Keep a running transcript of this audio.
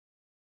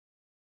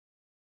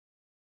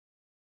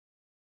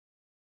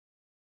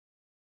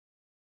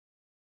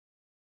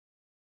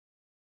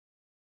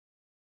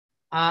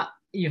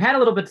You've had a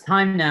little bit of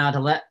time now to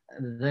let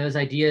those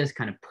ideas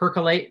kind of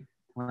percolate,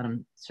 let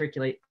them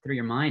circulate through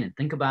your mind and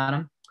think about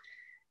them.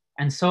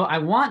 And so I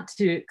want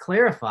to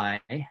clarify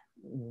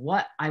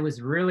what I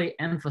was really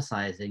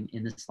emphasizing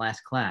in this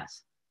last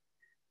class.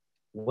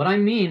 What I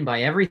mean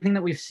by everything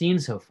that we've seen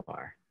so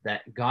far,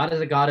 that God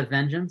is a God of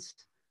vengeance,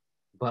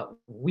 but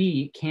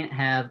we can't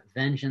have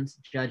vengeance,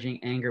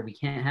 judging, anger. We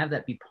can't have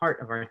that be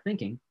part of our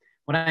thinking.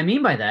 What I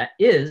mean by that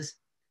is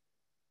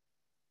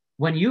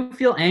when you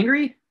feel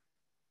angry,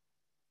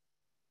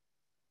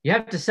 you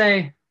have to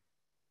say,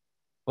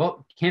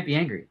 well, you can't be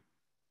angry.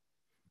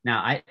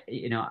 Now,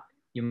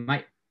 you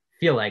might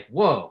feel like,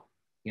 whoa,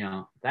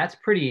 that's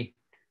pretty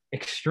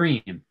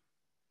extreme.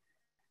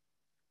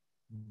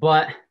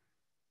 But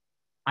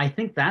I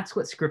think that's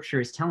what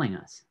Scripture is telling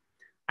us.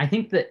 I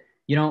think that,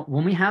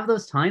 when we have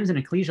those times in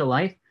ecclesial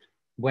life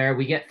where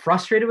we get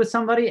frustrated with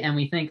somebody and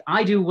we think,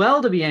 I do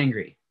well to be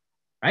angry,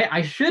 right?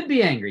 I should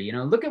be angry.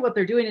 Look at what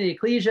they're doing in the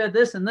ecclesia,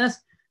 this and this,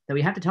 that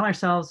we have to tell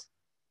ourselves,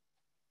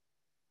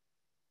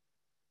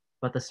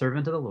 but the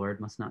servant of the Lord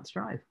must not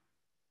strive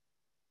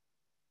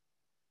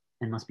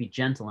and must be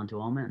gentle unto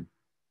all men.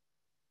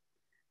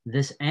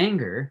 This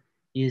anger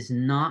is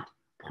not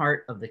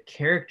part of the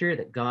character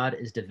that God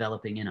is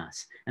developing in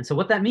us. And so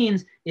what that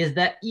means is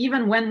that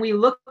even when we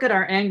look at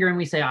our anger and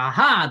we say,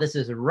 aha, this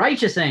is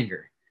righteous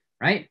anger,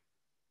 right?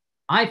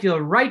 I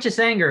feel righteous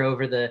anger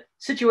over the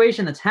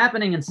situation that's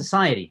happening in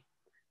society.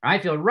 Or I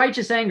feel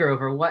righteous anger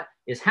over what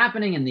is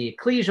happening in the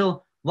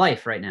ecclesial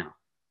life right now.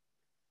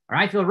 Or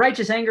I feel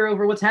righteous anger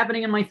over what's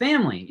happening in my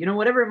family,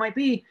 whatever it might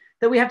be,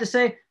 that we have to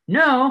say,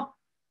 no,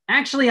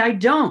 actually, I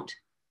don't.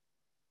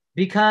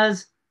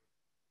 Because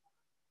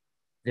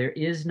there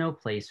is no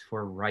place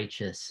for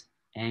righteous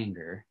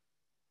anger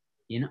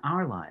in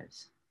our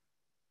lives.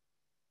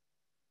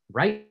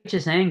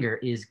 Righteous anger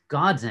is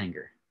God's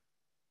anger.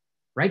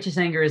 Righteous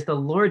anger is the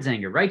Lord's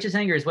anger. Righteous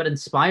anger is what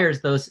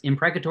inspires those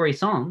imprecatory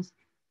psalms.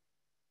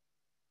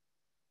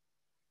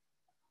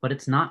 But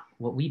it's not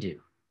what we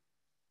do.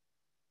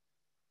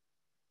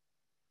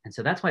 And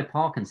so that's why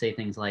Paul can say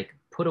things like,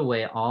 put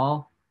away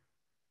all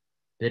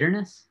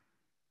bitterness,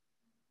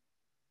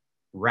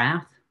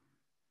 wrath,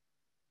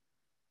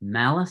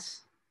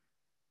 malice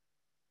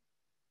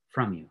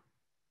from you.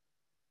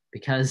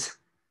 Because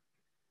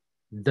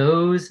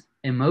those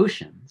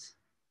emotions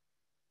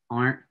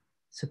aren't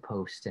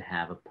supposed to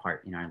have a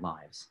part in our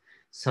lives.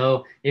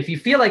 So if you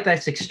feel like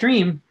that's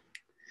extreme,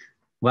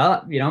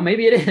 well,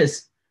 maybe it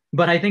is.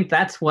 But I think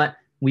that's what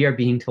we are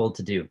being told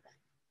to do.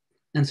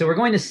 And so we're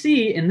going to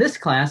see in this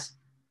class,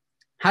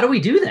 how do we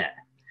do that?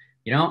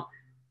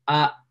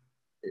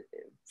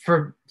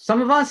 For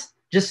some of us,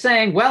 just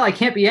saying, well, I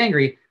can't be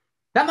angry,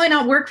 that might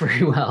not work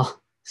very well.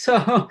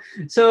 So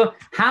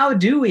how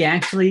do we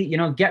actually,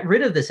 get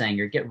rid of this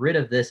anger, get rid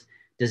of this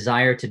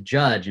desire to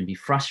judge and be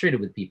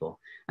frustrated with people?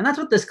 And that's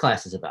what this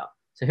class is about.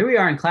 So here we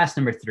are in class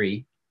number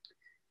 3.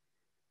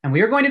 And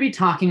we are going to be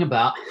talking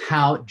about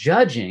how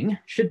judging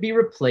should be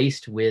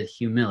replaced with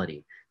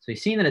humility. So you've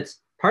seen that it's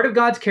part of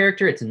God's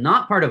character. It's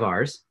not part of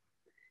ours.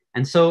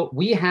 And so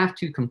we have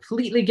to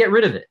completely get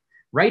rid of it.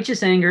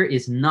 Righteous anger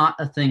is not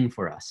a thing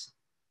for us.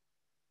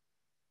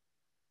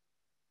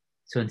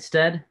 So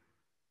instead,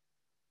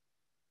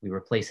 we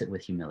replace it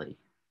with humility.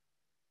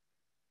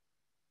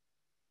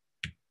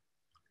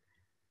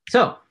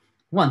 So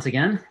once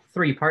again,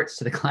 3 parts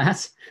to the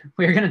class.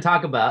 We're going to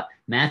talk about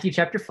Matthew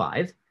chapter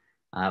 5,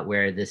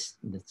 where this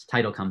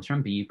title comes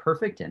from, Be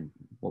Perfect, and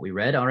what we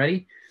read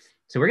already.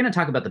 So we're going to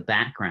talk about the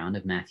background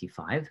of Matthew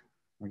 5.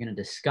 We're going to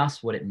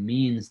discuss what it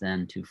means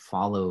then to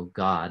follow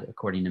God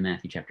according to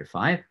Matthew chapter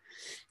 5,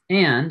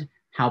 and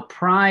how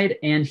pride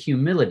and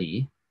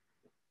humility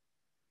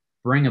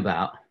bring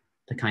about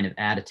the kind of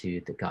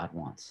attitude that God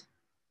wants.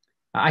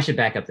 I should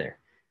back up there.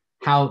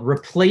 How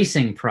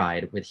replacing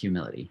pride with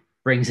humility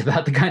brings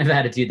about the kind of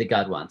attitude that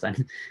God wants.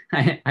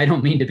 I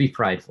don't mean to be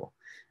prideful,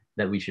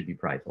 that we should be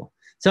prideful.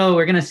 So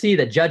we're going to see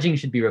that judging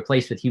should be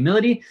replaced with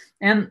humility.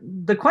 And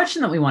the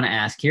question that we want to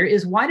ask here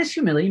is, why does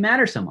humility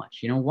matter so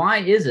much? Why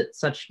is it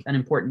such an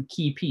important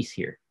key piece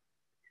here?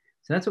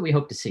 So that's what we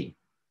hope to see.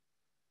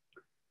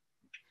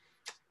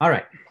 All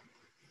right.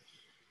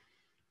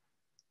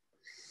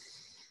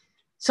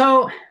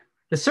 So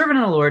the servant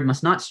of the Lord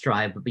must not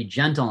strive, but be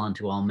gentle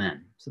unto all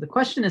men. So the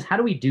question is, how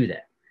do we do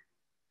that?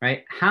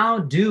 Right? How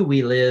do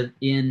we live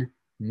in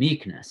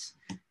meekness?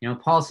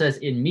 Paul says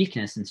in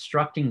meekness,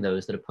 instructing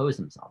those that oppose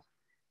themselves.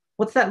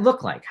 What's that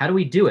look like? How do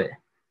we do it?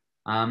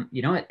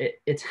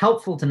 It's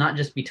helpful to not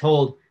just be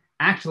told,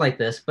 act like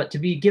this, but to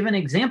be given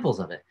examples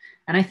of it.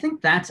 And I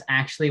think that's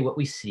actually what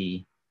we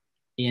see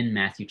in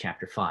Matthew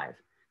chapter 5,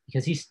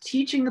 because he's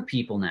teaching the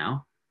people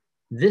now,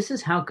 this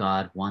is how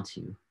God wants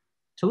you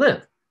to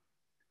live.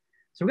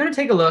 So we're going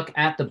to take a look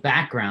at the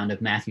background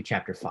of Matthew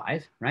chapter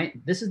 5,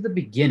 right? This is the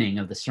beginning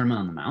of the Sermon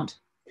on the Mount.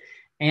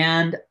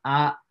 And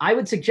I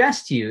would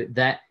suggest to you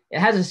that it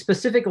has a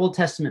specific Old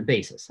Testament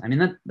basis. I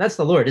mean, that's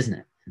the Lord, isn't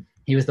it?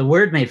 He was the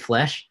Word made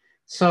flesh.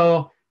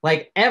 So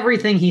like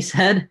everything he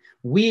said,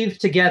 weave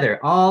together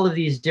all of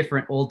these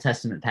different Old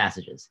Testament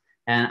passages.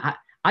 And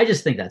I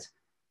just think that's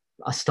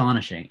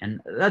astonishing. And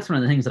that's one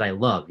of the things that I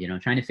love,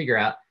 trying to figure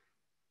out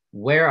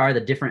where are the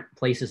different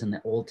places in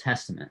the Old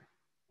Testament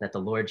that the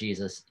Lord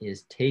Jesus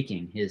is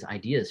taking his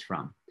ideas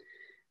from.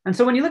 And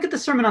so when you look at the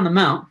Sermon on the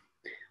Mount,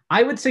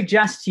 I would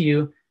suggest to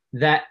you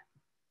that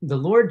the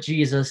Lord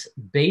Jesus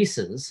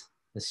bases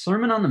the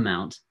Sermon on the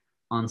Mount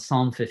on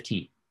Psalm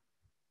 15.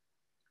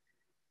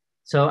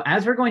 So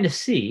as we're going to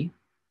see,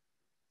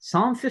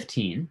 Psalm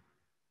 15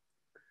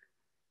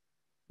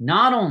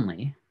 not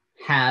only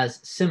has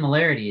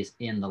similarities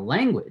in the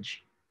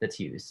language that's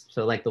used,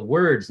 so like the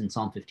words in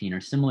Psalm 15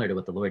 are similar to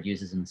what the Lord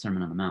uses in the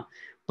Sermon on the Mount,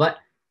 but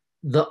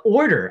the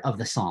order of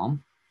the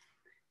psalm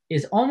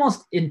is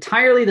almost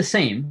entirely the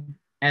same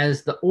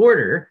as the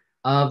order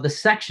of the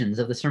sections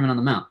of the Sermon on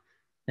the Mount.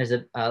 There's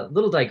a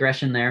little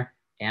digression there,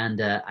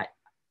 and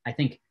I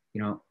think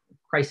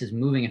Christ is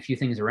moving a few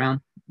things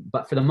around,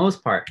 but for the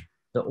most part,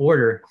 the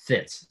order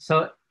fits.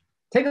 So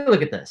take a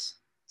look at this.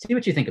 See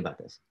what you think about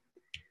this.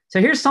 So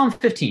here's Psalm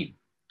 15.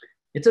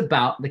 It's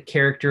about the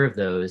character of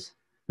those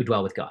who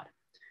dwell with God.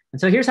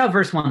 And so here's how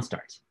verse 1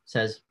 starts. It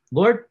says,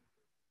 Lord,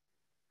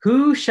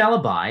 who shall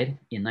abide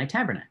in thy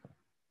tabernacle?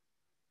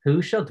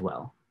 Who shall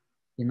dwell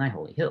in thy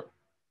holy hill?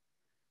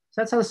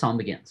 So that's how the psalm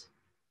begins.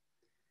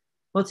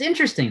 Well, it's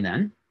interesting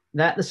then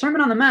that the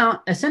Sermon on the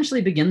Mount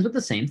essentially begins with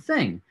the same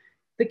thing,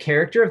 the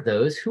character of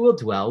those who will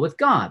dwell with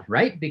God,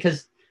 right?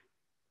 Because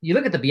you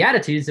look at the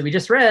Beatitudes that we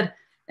just read,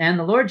 and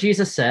the Lord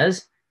Jesus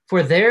says,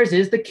 for theirs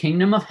is the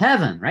kingdom of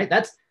heaven, right?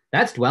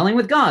 That's dwelling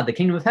with God, the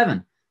kingdom of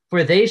heaven.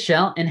 For they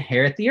shall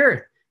inherit the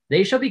earth.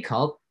 They shall be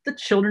called the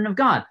children of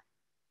God.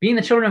 Being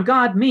the children of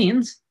God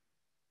means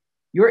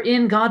you're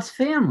in God's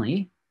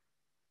family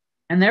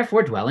and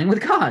therefore dwelling with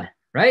God,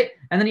 right?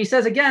 And then he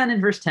says again in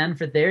verse 10,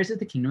 for theirs is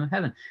the kingdom of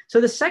heaven. So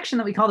the section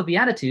that we call the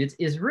Beatitudes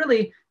is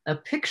really a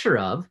picture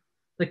of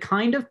the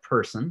kind of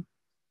person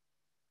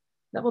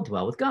that will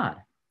dwell with God.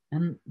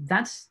 And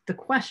that's the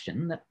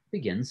question that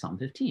begins Psalm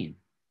 15.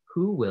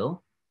 Who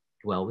will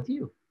dwell with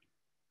you?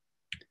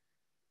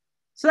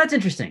 So that's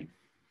interesting.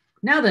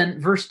 Now then,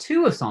 verse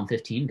 2 of Psalm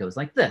 15 goes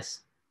like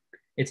this.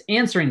 It's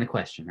answering the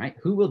question, right?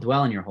 Who will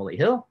dwell in your holy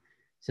hill?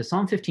 So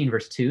Psalm 15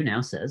 verse 2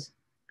 now says,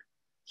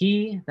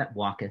 he that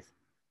walketh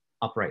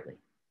uprightly.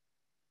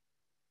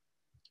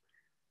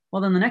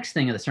 Well, then the next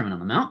thing of the Sermon on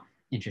the Mount,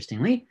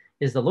 interestingly,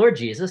 is the Lord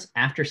Jesus,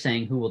 after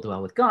saying who will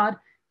dwell with God,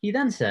 he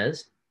then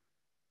says,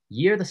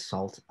 ye are the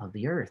salt of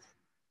the earth,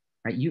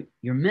 right?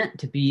 You're meant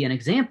to be an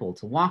example,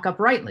 to walk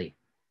uprightly.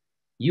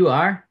 You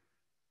are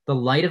the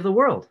light of the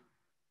world.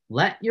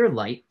 Let your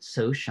light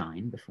so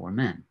shine before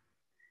men.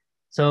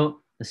 So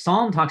the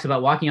psalm talks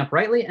about walking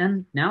uprightly,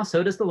 and now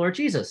so does the Lord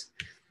Jesus.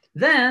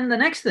 Then the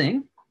next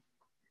thing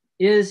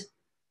is,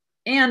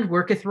 and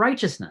worketh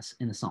righteousness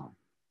in the psalm.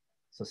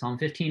 So Psalm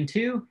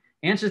 15:2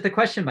 answers the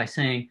question by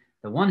saying,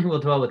 the one who will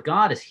dwell with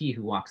God is he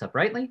who walks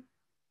uprightly,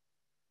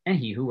 and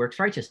he who works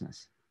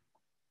righteousness.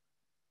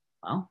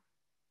 Well,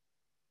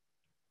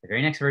 the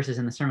very next verses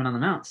in the Sermon on the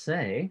Mount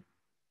say,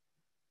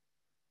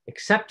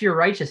 except your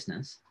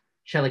righteousness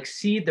shall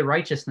exceed the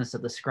righteousness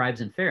of the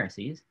scribes and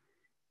Pharisees,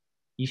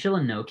 ye shall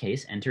in no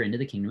case enter into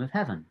the kingdom of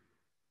heaven,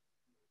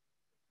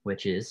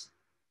 which is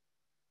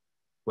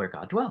where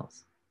God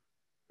dwells,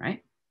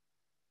 right?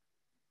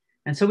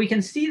 And so we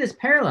can see this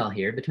parallel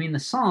here between the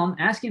psalm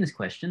asking this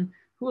question,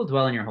 who will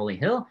dwell in your holy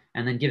hill,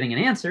 and then giving an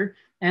answer,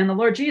 and the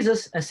Lord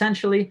Jesus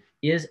essentially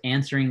is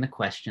answering the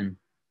question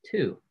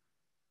too.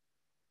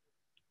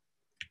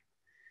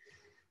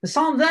 The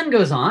psalm then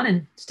goes on,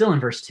 and still in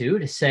verse 2,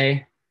 to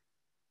say,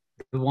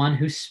 the one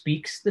who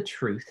speaks the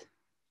truth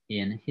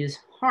in his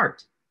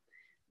heart.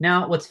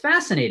 Now, what's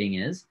fascinating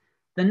is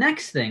the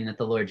next thing that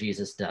the Lord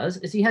Jesus does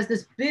is he has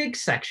this big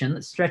section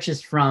that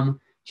stretches from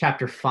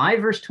chapter 5,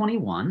 verse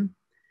 21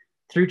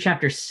 through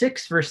chapter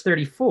 6, verse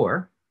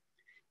 34,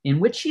 in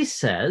which he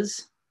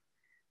says,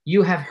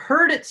 you have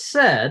heard it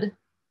said,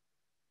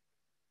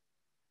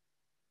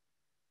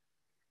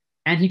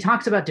 and he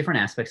talks about different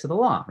aspects of the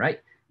law,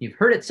 right? You've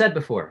heard it said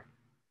before,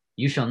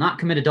 you shall not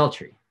commit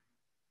adultery.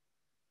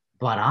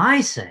 But I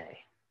say,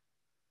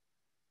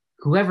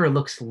 whoever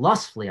looks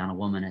lustfully on a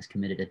woman has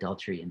committed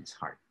adultery in his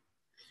heart.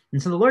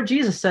 And so the Lord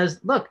Jesus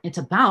says, look, it's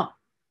about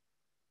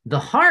the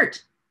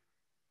heart.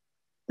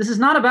 This is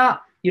not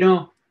about,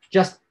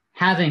 just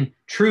having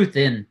truth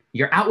in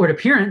your outward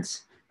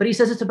appearance, but he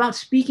says it's about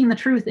speaking the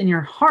truth in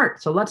your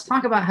heart. So let's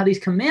talk about how these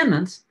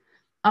commandments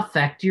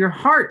affect your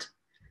heart.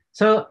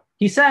 So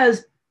he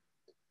says,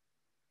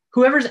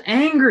 whoever's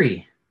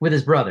angry with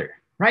his brother,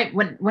 right?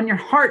 When your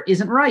heart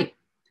isn't right,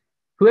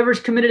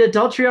 whoever's committed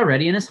adultery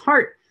already in his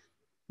heart,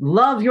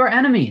 love your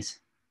enemies,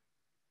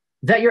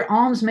 that your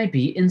alms may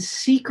be in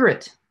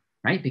secret,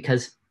 right?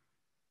 Because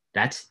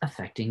that's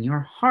affecting your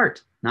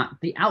heart, not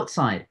the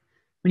outside.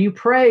 When you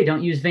pray,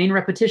 don't use vain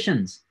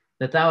repetitions,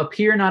 that thou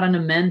appear not unto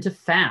men to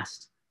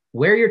fast.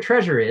 Where your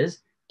treasure is,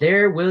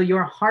 there will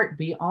your heart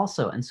be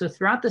also. And so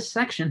throughout this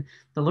section,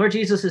 the Lord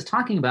Jesus is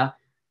talking about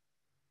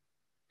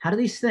how do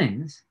these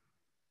things,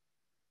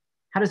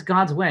 how does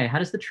God's way, how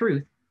does the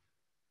truth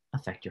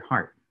affect your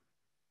heart?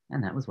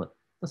 And that was what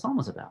the psalm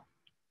was about.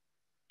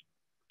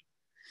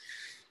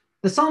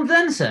 The psalm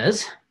then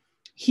says,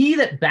 he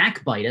that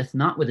backbiteth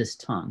not with his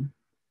tongue,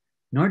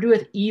 nor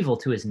doeth evil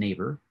to his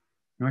neighbor,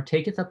 nor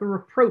taketh up a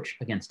reproach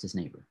against his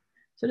neighbor.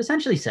 So it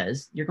essentially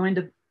says you're going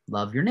to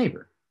love your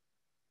neighbor.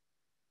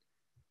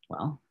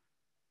 Well,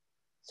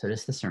 so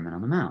does the Sermon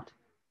on the Mount.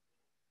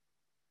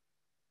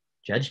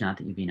 Judge not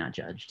that you be not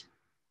judged.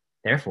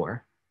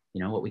 Therefore,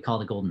 you know what we call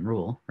the golden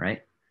rule,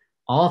 right?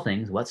 All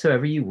things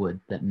whatsoever you would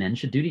that men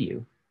should do to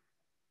you,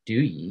 do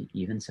ye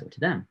even so to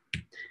them.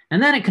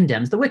 And then it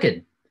condemns the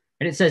wicked.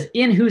 And it says,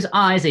 in whose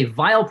eyes a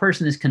vile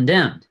person is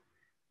condemned,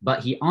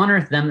 but he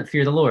honoreth them that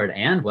fear the Lord.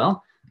 And,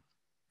 well,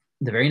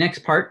 the very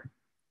next part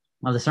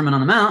of the Sermon on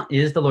the Mount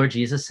is the Lord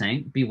Jesus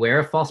saying, beware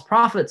of false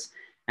prophets,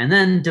 and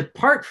then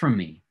depart from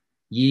me,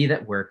 ye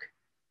that work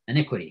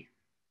iniquity.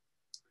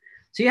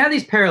 So you have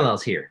these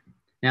parallels here.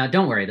 Now,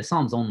 don't worry, the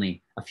Psalm's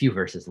only a few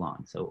verses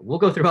long, so we'll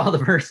go through all the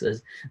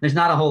verses. There's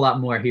not a whole lot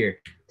more here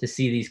to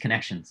see these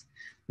connections.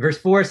 Verse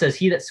 4 says,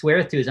 he that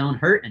sweareth to his own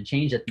hurt and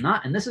changeth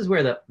not. And this is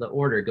where the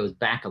order goes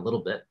back a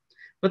little bit.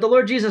 But the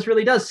Lord Jesus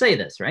really does say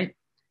this, right?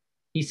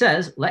 He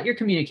says, let your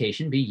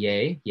communication be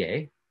yea,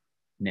 yea,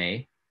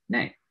 nay,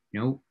 nay. You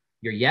know,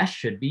 your yes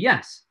should be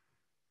yes.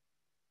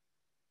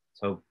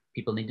 So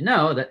people need to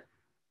know that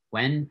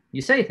when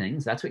you say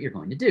things, that's what you're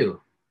going to do,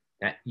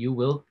 that you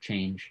will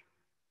change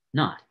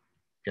not,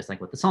 just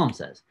like what the Psalm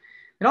says.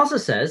 It also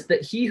says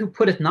that he who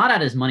putteth not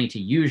out his money to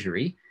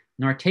usury,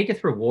 nor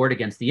taketh reward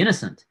against the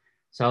innocent.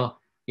 So,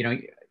 you know,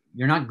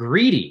 you're not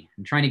greedy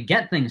and trying to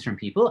get things from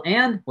people.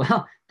 And,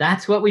 well,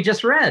 that's what we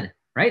just read,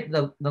 right?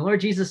 The Lord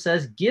Jesus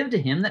says, give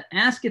to him that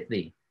asketh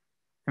thee.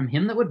 From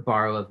him that would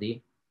borrow of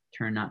thee,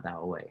 turn not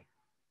thou away.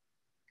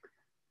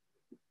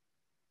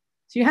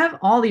 So you have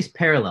all these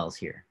parallels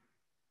here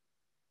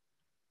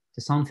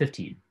to Psalm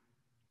 15.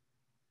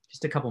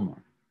 Just a couple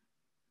more.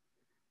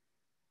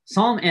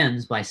 Psalm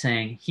ends by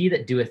saying, he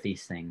that doeth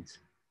these things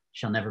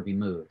shall never be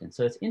moved. And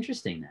so it's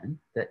interesting then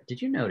that,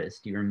 did you notice,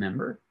 do you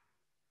remember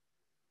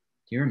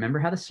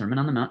how the Sermon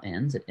on the Mount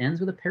ends? It ends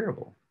with a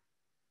parable.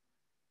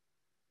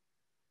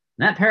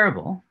 And that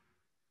parable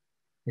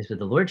is with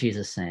the Lord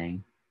Jesus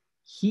saying,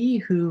 he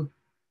who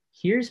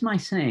hears my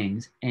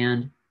sayings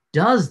and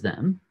does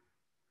them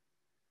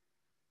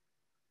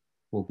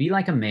will be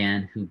like a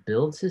man who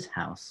builds his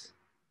house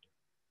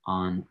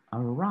on a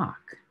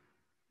rock.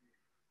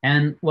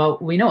 And, well,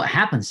 we know what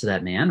happens to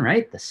that man,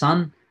 right? The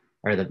sun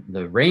or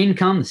the rain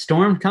come, the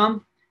storm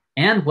come,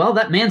 and, well,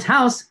 that man's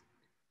house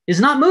is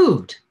not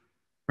moved,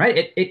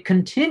 right? It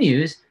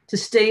continues to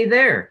stay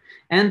there.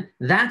 And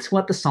that's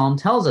what the Psalm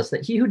tells us,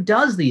 that he who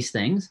does these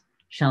things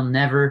shall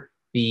never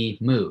be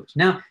moved.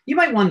 Now, you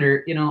might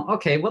wonder, you know,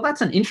 okay, well,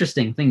 that's an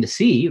interesting thing to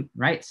see,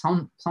 right?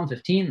 Psalm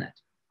 15,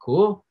 that's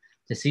cool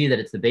to see that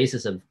it's the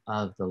basis of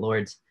the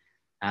Lord's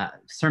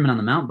Sermon on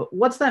the Mount. But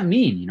what's that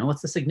mean? You know,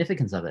 what's the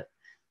significance of it?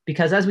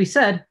 Because as we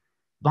said,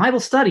 Bible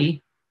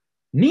study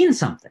means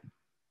something,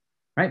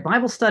 right?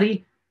 Bible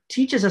study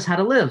teaches us how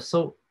to live.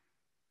 So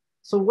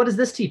what does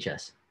this teach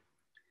us?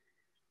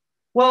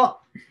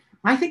 Well,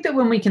 I think that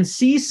when we can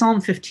see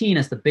Psalm 15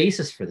 as the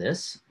basis for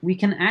this, we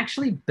can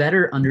actually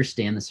better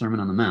understand the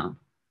Sermon on the Mount,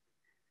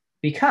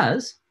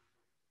 because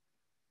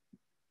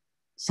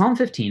Psalm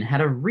 15 had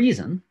a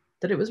reason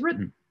that it was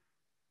written.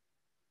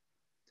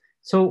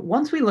 So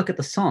once we look at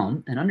the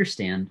Psalm and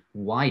understand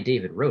why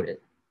David wrote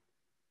it,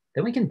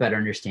 then we can better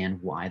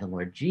understand why the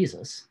Lord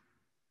Jesus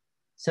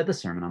said the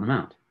Sermon on the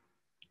Mount.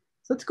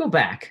 So let's go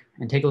back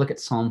and take a look at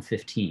Psalm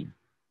 15.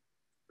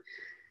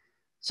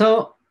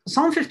 So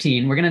Psalm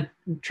 15, we're going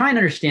to try and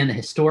understand the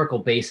historical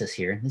basis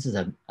here. This is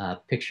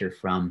a picture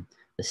from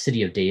the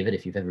city of David.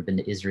 If you've ever been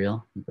to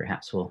Israel, you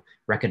perhaps will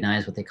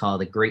recognize what they call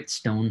the great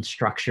stone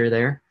structure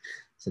there.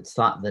 So it's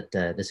thought that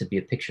this would be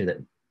a picture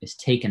that is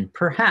taken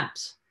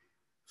perhaps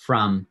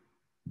from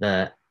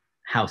the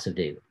house of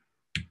David.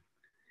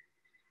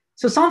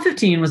 So Psalm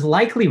 15 was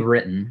likely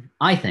written,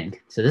 I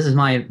think, so this is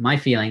my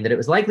feeling, that it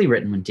was likely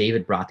written when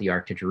David brought the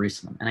ark to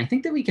Jerusalem. And I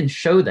think that we can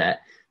show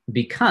that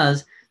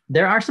because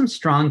there are some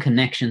strong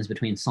connections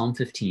between Psalm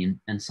 15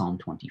 and Psalm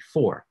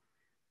 24.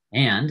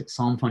 And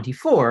Psalm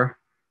 24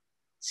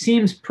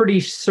 seems pretty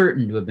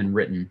certain to have been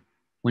written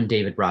when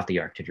David brought the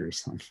ark to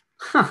Jerusalem.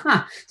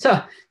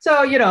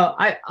 so you know,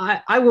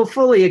 I will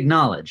fully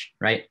acknowledge,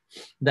 right,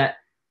 that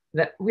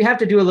we have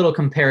to do a little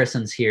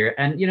comparisons here.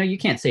 And, you know, you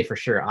can't say for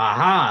sure,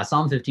 aha,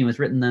 Psalm 15 was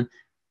written then.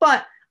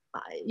 But,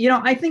 you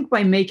know, I think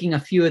by making a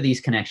few of these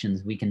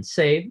connections, we can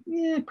say,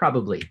 yeah,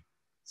 probably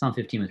Psalm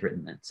 15 was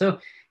written then. So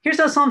here's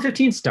how Psalm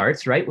 15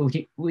 starts, right,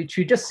 which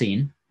we've just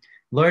seen.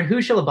 Lord,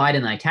 who shall abide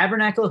in thy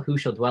tabernacle? Who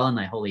shall dwell in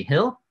thy holy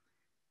hill?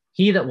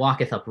 He that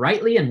walketh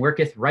uprightly and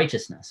worketh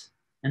righteousness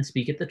and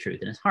speaketh the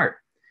truth in his heart.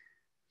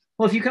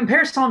 Well, if you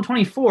compare Psalm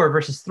 24,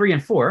 verses 3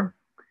 and 4,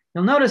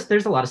 you'll notice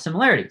there's a lot of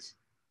similarities.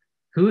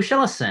 Who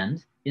shall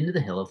ascend into the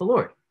hill of the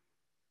Lord?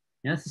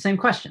 You know, it's the same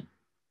question.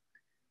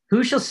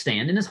 Who shall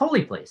stand in his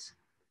holy place?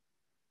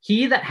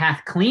 He that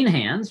hath clean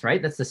hands,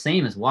 right? That's the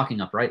same as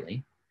walking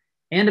uprightly,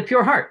 and a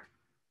pure heart,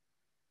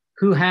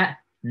 who hath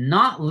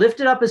not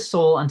lifted up his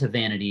soul unto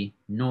vanity,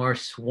 nor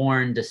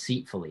sworn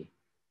deceitfully.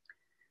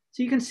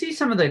 So you can see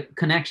some of the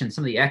connections,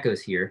 some of the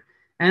echoes here.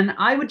 And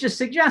I would just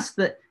suggest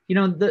that,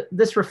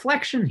 this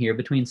reflection here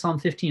between Psalm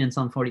 15 and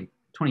Psalm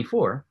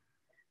 24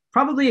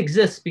 probably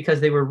exists because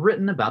they were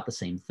written about the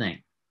same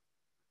thing.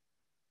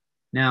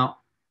 Now,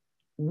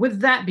 with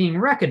that being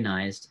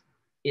recognized,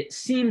 it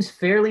seems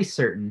fairly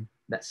certain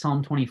that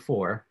Psalm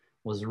 24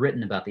 was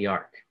written about the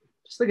ark.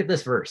 Just look at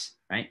this verse,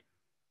 right?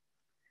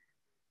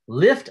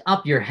 Lift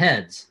up your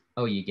heads,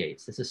 O ye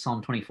gates. This is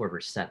Psalm 24,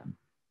 verse 7.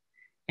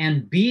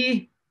 And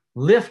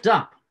lift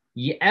up,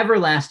 ye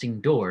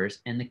everlasting doors,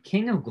 and the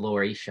King of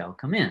glory shall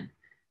come in.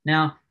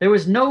 Now, there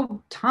was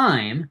no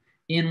time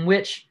in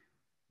which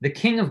the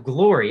King of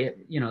glory,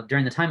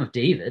 during the time of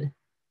David,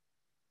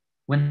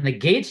 when the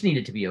gates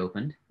needed to be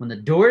opened, when the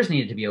doors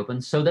needed to be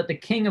opened, so that the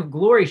King of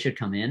glory should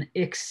come in,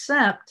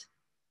 except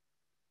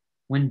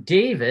when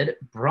David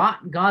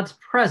brought God's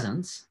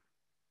presence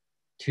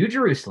to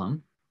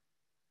Jerusalem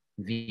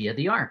via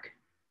the ark.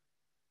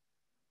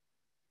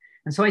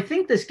 And so I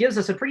think this gives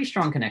us a pretty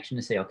strong connection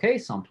to say, okay,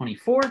 Psalm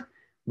 24,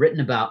 written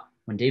about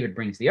when David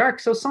brings the ark.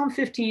 So Psalm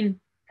 15,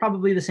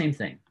 probably the same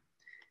thing.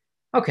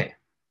 Okay.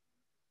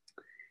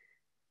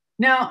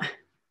 Now,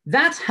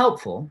 that's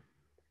helpful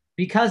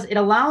because it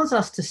allows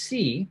us to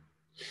see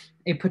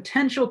a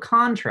potential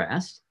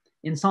contrast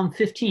in Psalm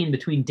 15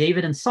 between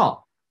David and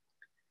Saul.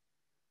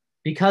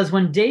 Because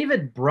when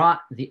David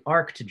brought the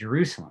ark to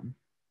Jerusalem,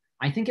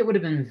 I think it would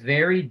have been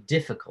very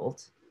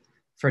difficult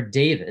for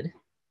David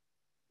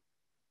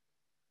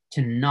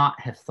to not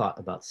have thought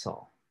about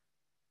Saul.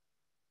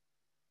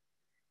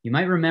 You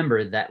might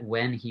remember that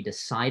when he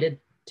decided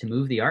to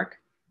move the ark,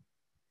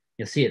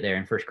 you'll see it there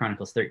in 1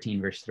 Chronicles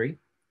 13, verse 3.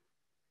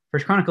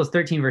 1 Chronicles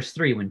 13, verse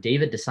 3, when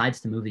David decides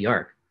to move the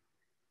ark,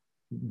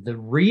 the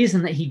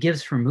reason that he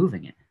gives for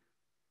moving it,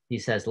 he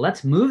says,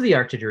 let's move the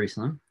ark to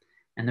Jerusalem.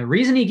 And the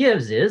reason he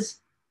gives is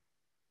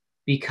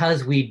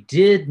because we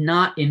did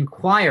not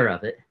inquire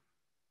of it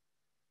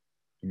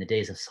in the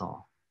days of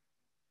Saul.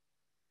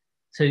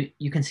 So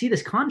you can see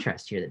this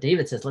contrast here that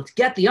David says, let's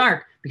get the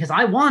ark because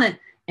I want it.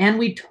 And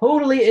we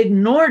totally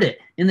ignored it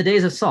in the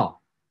days of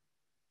Saul.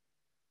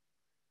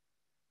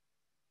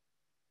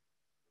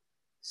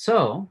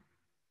 So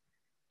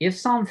if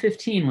Psalm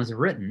 15 was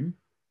written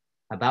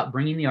about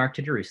bringing the ark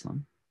to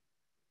Jerusalem,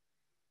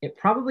 it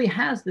probably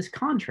has this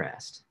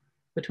contrast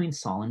between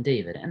Saul and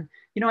David. And,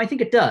 I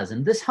think it does.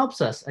 And this helps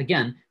us,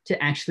 again,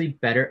 to actually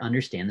better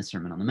understand the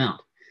Sermon on the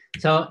Mount.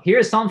 So here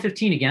is Psalm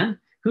 15 again.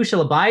 Who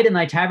shall abide in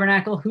thy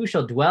tabernacle? Who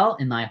shall dwell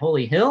in thy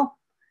holy hill?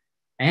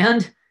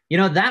 And,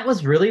 that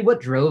was really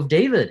what drove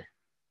David.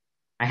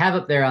 I have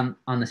up there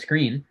on the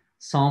screen,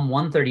 Psalm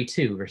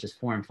 132, verses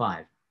 4 and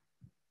 5.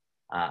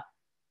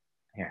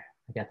 Here,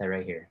 I got that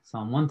right here.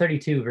 Psalm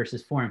 132,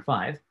 verses 4 and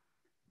 5.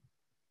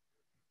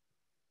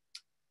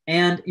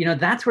 And,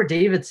 that's where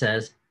David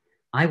says,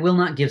 I will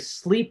not give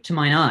sleep to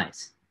mine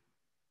eyes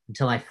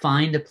until I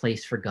find a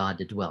place for God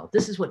to dwell.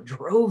 This is what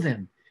drove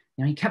him.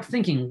 He kept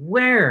thinking,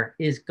 where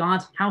is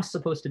God's house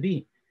supposed to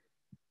be?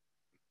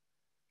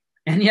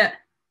 And yet,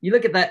 you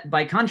look at that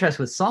by contrast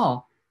with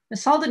Saul, and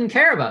Saul didn't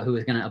care about who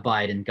was going to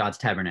abide in God's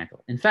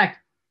tabernacle. In fact,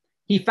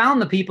 he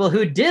found the people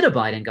who did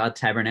abide in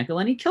God's tabernacle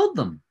and he killed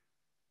them.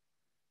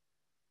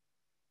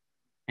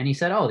 And he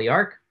said, oh, the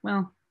ark,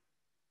 well,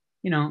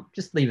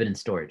 just leave it in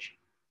storage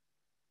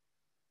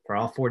for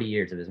all 40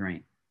 years of his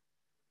reign.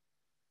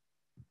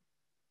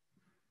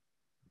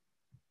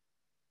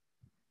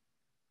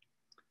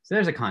 So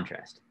there's a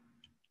contrast.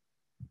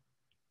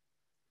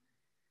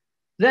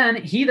 Then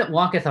he that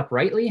walketh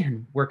uprightly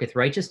and worketh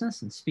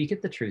righteousness and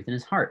speaketh the truth in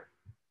his heart.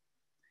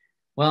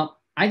 Well,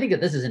 I think that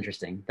this is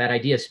interesting, that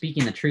idea of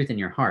speaking the truth in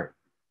your heart.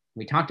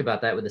 We talked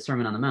about that with the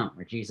Sermon on the Mount,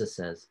 where Jesus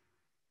says,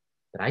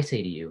 but I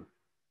say to you,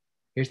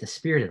 here's the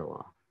spirit of the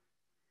law.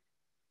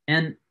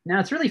 And now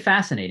it's really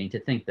fascinating to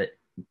think that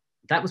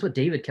that was what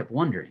David kept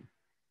wondering.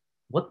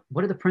 What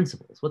are the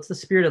principles? What's the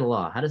spirit of the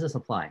law? How does this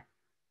apply?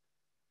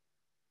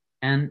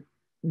 And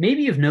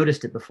maybe you've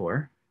noticed it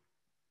before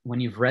when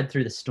you've read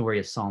through the story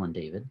of Saul and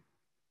David.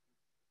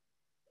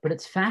 But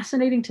it's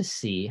fascinating to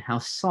see how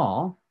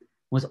Saul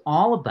was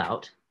all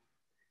about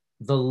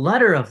the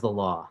letter of the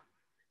law.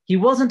 He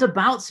wasn't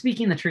about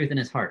speaking the truth in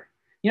his heart.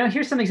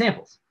 Here's some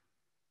examples.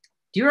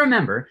 Do you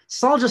remember,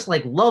 Saul just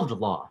loved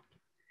law.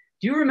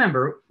 Do you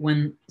remember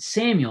when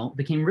Samuel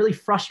became really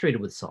frustrated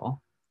with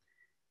Saul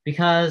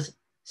because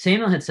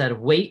Samuel had said,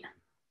 wait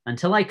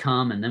until I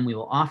come and then we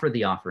will offer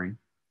the offering.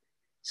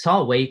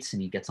 Saul waits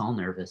and he gets all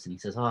nervous and he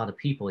says, oh, the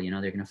people, they're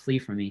going to flee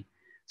from me.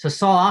 So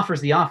Saul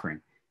offers the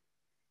offering.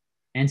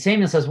 And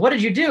Samuel says, what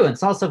did you do? And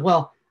Saul said,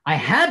 well, I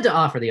had to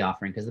offer the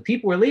offering because the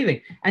people were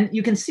leaving. And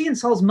you can see in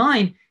Saul's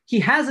mind, he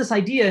has this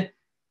idea,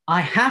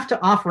 I have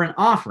to offer an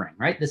offering,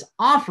 right? This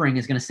offering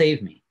is going to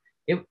save me.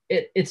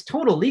 It's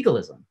total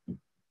legalism.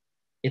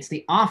 It's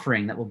the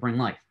offering that will bring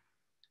life.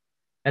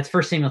 That's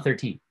 1 Samuel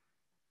 13.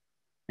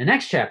 The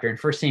next chapter in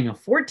 1 Samuel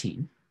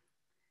 14,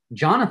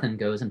 Jonathan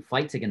goes and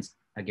fights against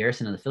a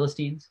garrison of the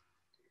Philistines.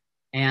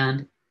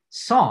 And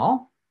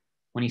Saul,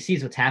 when he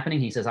sees what's happening,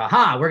 he says,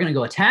 aha, we're going to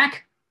go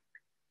attack.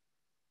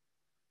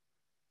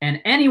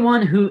 and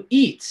anyone who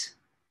eats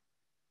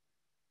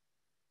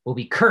will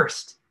be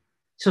cursed.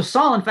 So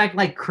Saul, in fact,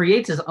 like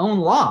creates his own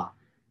law,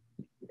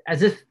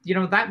 as if, you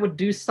know, that would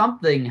do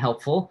something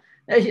helpful.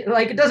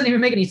 Like, it doesn't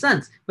even make any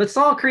sense. But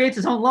Saul creates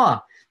his own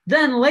law.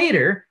 Then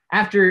later,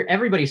 after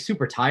everybody's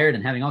super tired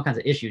and having all kinds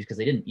of issues because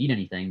they didn't eat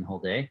anything the whole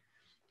day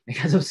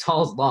because of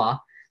Saul's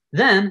law,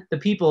 then the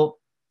people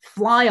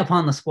fly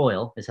upon the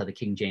spoil, is how the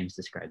King James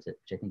describes it,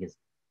 which I think is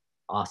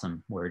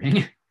awesome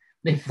wording.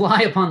 They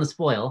fly upon the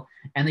spoil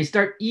and they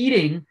start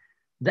eating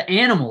the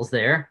animals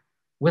there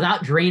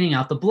without draining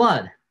out the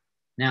blood.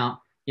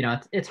 Now, you know,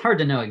 it's hard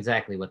to know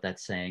exactly what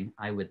that's saying.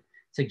 I would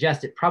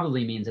suggest it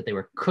probably means that they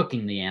were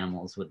cooking the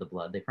animals with the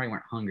blood. They probably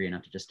weren't hungry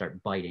enough to just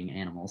start biting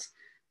animals.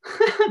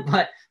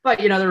 but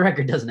you know, the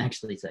record doesn't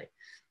actually say.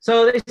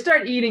 So they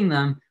start eating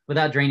them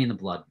without draining the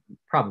blood,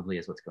 probably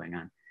is what's going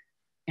on.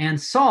 And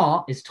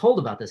Saul is told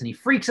about this and he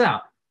freaks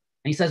out.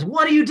 And he says,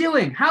 "What are you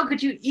doing? How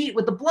could you eat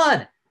with the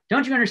blood?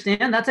 Don't you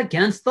understand? That's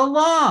against the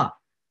law."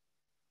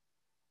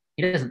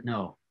 He doesn't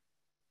know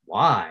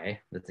why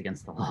that's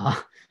against the law,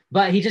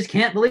 but he just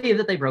can't believe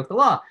that they broke the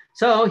law.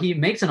 So he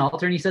makes an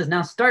altar and he says,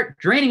 "Now start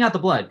draining out the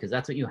blood, because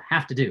that's what you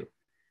have to do."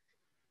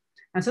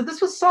 And so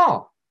this was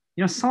Saul.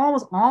 You know, Saul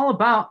was all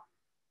about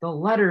the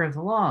letter of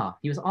the law.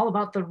 He was all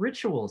about the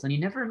rituals, and he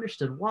never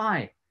understood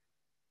why.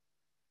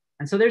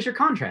 And so there's your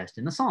contrast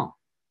in the psalm.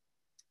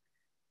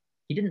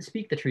 He didn't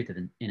speak the truth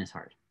in his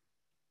heart,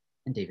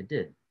 and David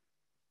did.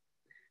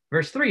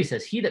 Verse 3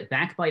 says, "He that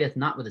backbiteth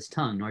not with his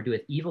tongue, nor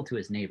doeth evil to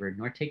his neighbor,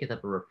 nor taketh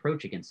up a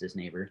reproach against his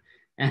neighbor."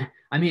 And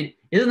I mean,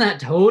 isn't that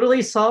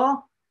totally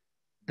Saul?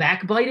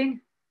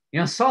 Backbiting? You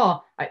know,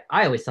 Saul, I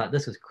always thought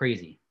this was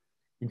crazy.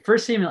 In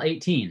 1 Samuel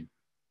 18,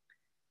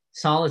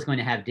 Saul is going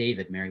to have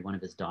David marry one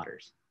of his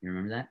daughters. You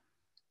remember that?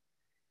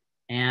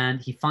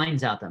 And he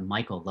finds out that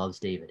Michal loves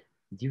David.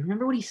 Do you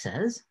remember what he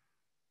says?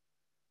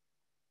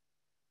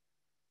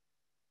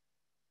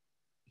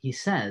 He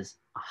says,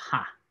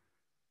 "Aha,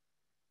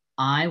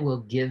 I will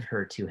give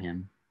her to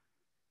him,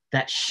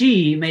 that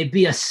she may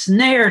be a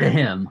snare to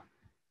him."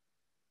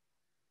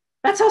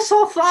 That's how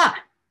Saul thought,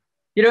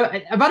 you know,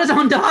 about his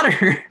own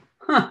daughter.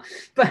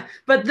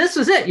 But this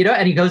was it, you know,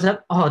 and he goes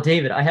up, "Oh,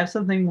 David, I have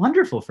something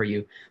wonderful for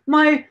you.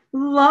 My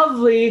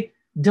lovely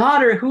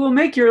daughter who will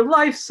make your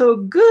life so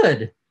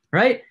good,"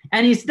 right?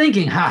 And he's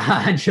thinking,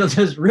 "Ha, and she'll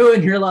just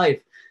ruin your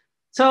life."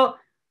 So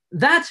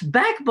that's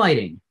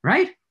backbiting,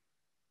 right?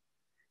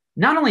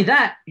 Not only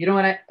that, you know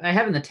what I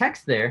have in the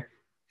text there,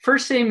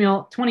 1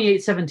 Samuel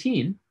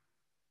 28:17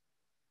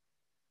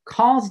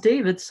 calls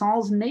David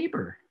Saul's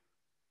neighbor.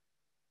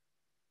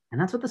 And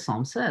that's what the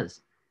psalm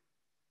says.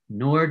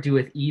 "Nor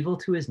doeth evil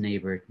to his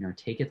neighbor, nor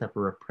taketh up a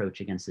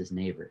reproach against his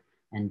neighbor."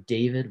 And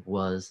David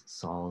was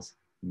Saul's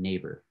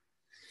neighbor.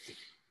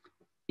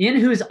 "In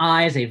whose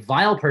eyes a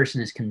vile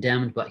person is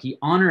condemned, but he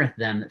honoreth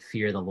them that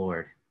fear the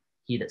Lord.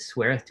 He that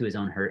sweareth to his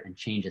own hurt and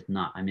changeth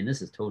not." I mean,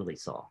 this is totally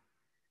Saul.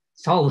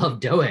 Saul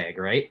loved Doeg,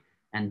 right?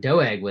 And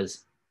Doeg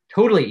was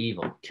totally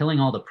evil, killing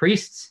all the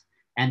priests.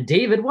 And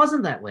David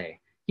wasn't that way.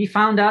 He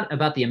found out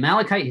about the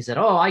Amalekite. He said,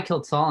 "Oh, I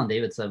killed Saul." And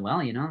David said,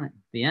 "Well, you know,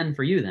 the end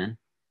for you then."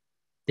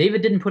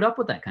 David didn't put up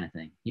with that kind of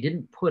thing. He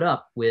didn't put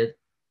up with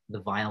the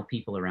vile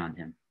people around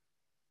him.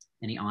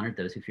 And he honored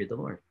those who feared the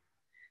Lord.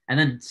 And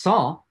then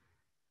Saul,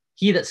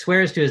 "He that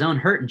swears to his own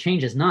hurt and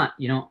changes not,"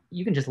 you know,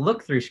 you can just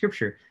look through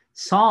scripture.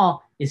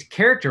 Saul is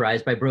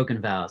characterized by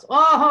broken vows.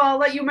 "Oh, I'll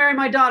let you marry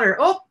my daughter.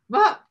 Oh,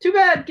 too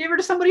bad. Gave her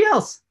to somebody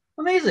else.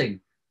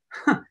 Amazing."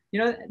 You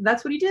know,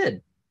 that's what he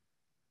did.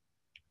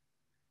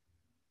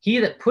 "He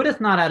that putteth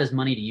not out his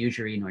money to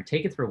usury, nor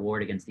taketh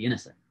reward against the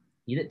innocent,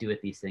 he that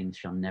doeth these things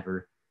shall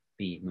never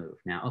be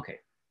moved." Now, okay,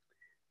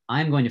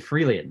 I'm going to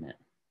freely admit,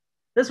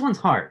 this one's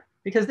hard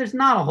because there's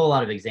not a whole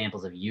lot of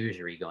examples of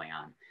usury going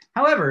on.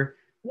 However,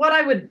 what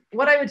I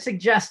would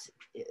suggest,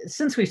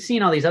 since we've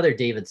seen all these other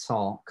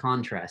David-Saul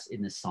contrasts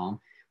in this psalm,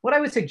 what I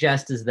would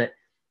suggest is that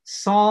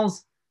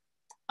Saul's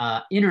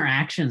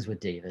interactions with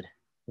David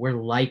were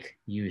like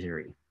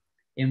usury,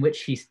 in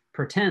which he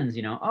pretends,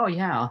 you know, "Oh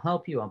yeah, I'll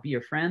help you, I'll be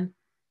your friend."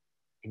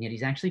 And yet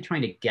he's actually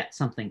trying to get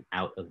something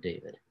out of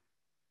David.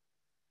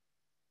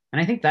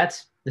 And I think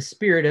that's the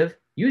spirit of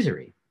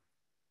usury,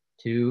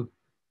 to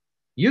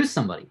use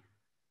somebody,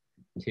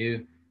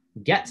 to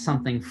get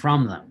something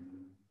from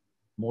them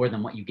more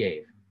than what you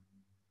gave.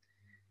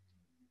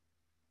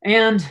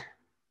 And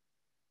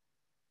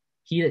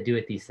 "he that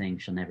doeth these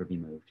things shall never be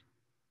moved."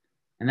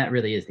 And that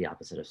really is the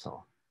opposite of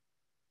Saul,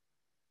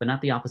 but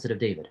not the opposite of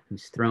David,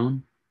 whose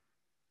throne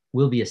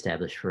will be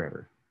established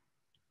forever.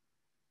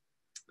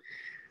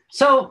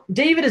 So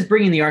David is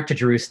bringing the ark to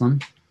Jerusalem,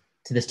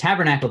 to this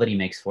tabernacle that he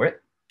makes for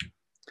it.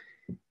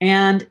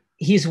 And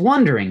he's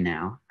wondering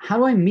now, how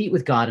do I meet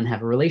with God and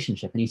have a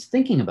relationship? And he's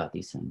thinking about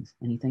these things.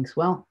 And he thinks,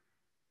 well,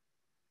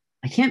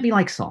 I can't be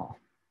like Saul,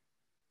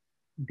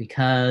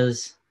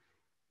 because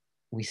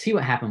we see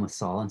what happened with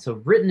Saul. And so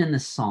written in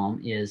this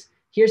psalm is,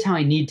 here's how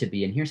I need to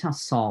be, and here's how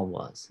Saul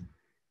was.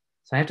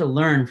 So I have to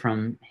learn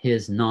from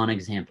his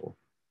non-example.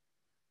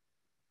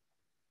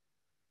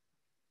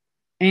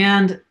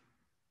 And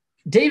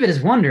David is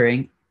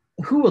wondering,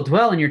 who will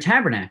dwell in your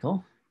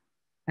tabernacle?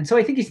 And so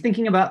I think he's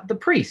thinking about the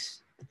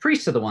priests. The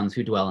priests are the ones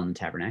who dwell in the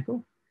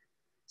tabernacle.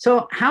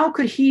 So how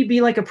could he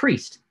be like a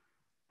priest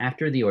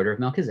after the order of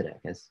Melchizedek,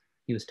 as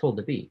he was told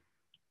to be?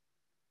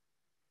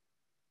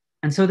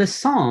 And so this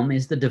psalm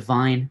is the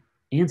divine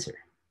answer.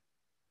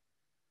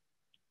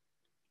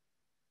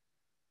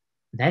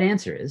 That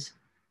answer is,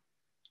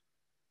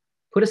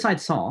 put aside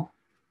Saul,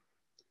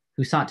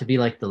 who sought to be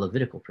like the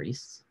Levitical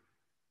priests,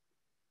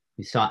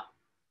 who sought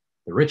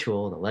the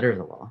ritual, the letter of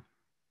the law,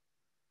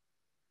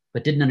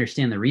 but didn't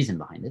understand the reason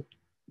behind it,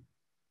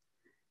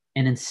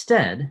 and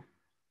instead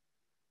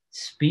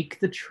speak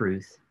the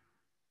truth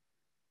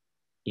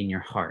in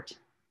your heart.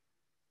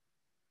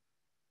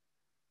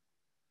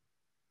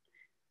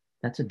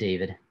 That's what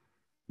David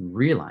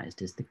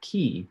realized is the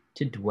key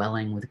to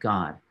dwelling with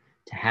God,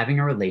 to having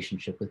a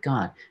relationship with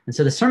God. And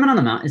so the Sermon on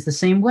the Mount is the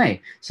same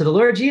way. So the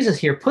Lord Jesus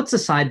here puts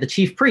aside the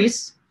chief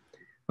priests,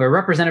 who are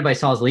represented by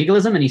Saul's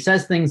legalism, and he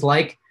says things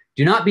like,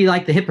 do not be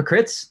like the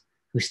hypocrites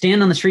who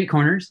stand on the street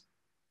corners.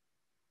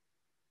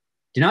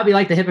 Do not be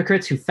like the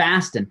hypocrites who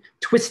fast and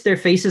twist their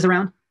faces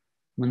around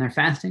when they're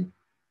fasting.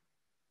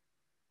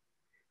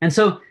 And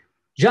so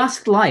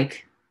just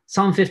like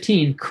Psalm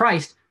 15,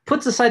 Christ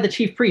puts aside the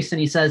chief priests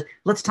and he says,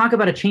 let's talk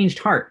about a changed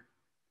heart.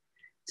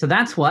 So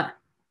that's what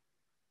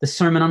the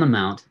Sermon on the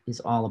Mount is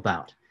all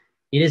about.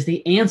 It is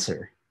the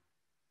answer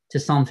to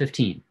Psalm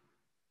 15.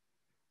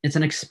 It's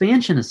an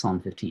expansion of Psalm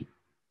 15.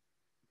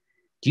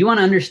 Do you want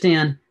to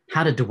understand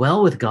how to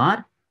dwell with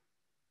God?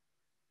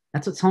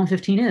 That's what Psalm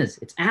 15 is.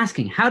 It's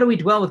asking, how do we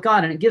dwell with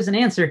God? And it gives an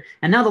answer.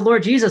 And now the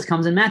Lord Jesus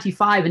comes in Matthew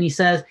 5 and he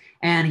says,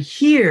 and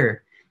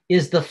here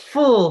is the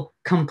full,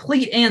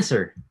 complete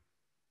answer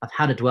of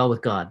how to dwell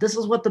with God. This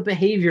is what the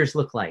behaviors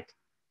look like.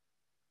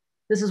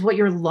 This is what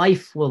your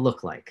life will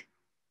look like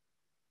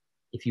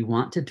if you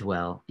want to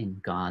dwell in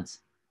God's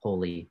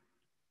holy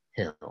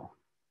hill.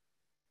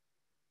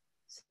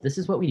 So this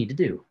is what we need to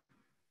do.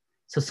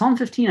 So Psalm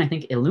 15, I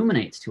think,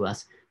 illuminates to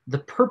us the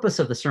purpose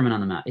of the Sermon on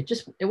the Mount.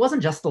 It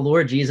wasn't just the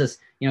Lord Jesus,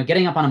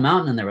 getting up on a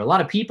mountain and there were a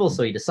lot of people,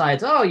 so he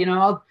decides,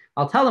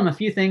 I'll tell them a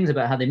few things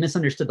about how they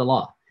misunderstood the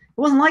law. It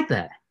wasn't like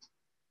that.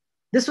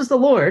 This was the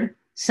Lord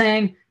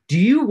saying, do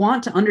you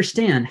want to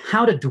understand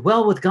how to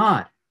dwell with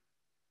God?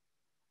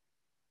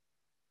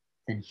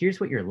 Then here's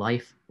what your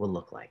life will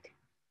look like.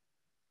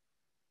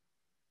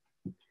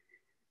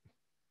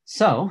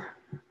 So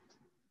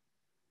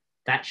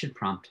that should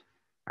prompt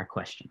our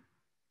question.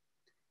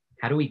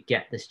 How do we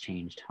get this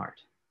changed heart?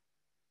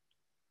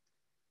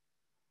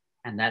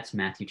 And that's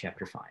Matthew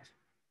chapter 5.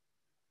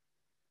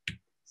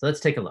 So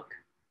let's take a look.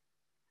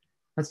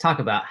 Let's talk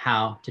about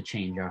how to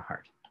change our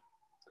heart.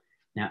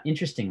 Now,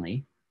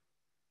 interestingly,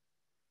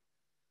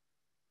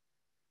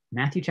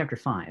 Matthew chapter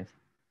 5,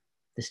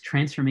 this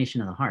transformation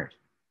of the heart,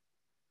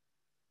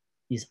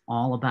 is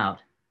all about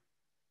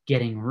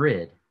getting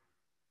rid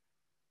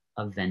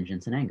of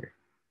vengeance and anger.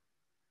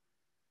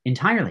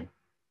 Entirely.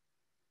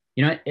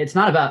 It's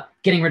not about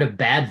getting rid of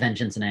bad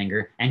vengeance and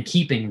anger and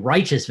keeping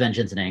righteous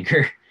vengeance and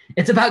anger.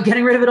 It's about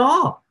getting rid of it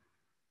all.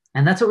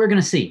 And that's what we're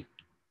going to see.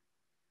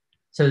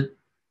 So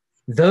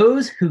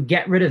those who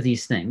get rid of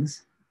these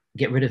things,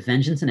 get rid of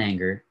vengeance and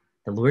anger,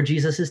 the Lord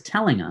Jesus is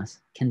telling us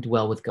can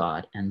dwell with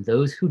God. And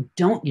those who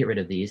don't get rid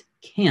of these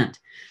can't.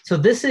 So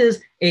this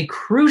is a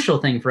crucial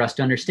thing for us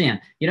to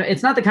understand.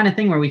 It's not the kind of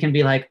thing where we can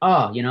be like,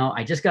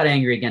 I just got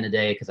angry again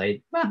today because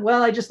I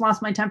just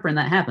lost my temper and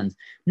that happens.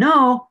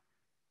 No,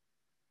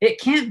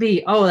 it can't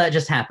be, that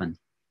just happened.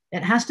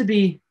 It has to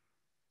be,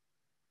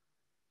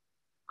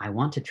 I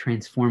want to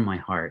transform my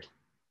heart.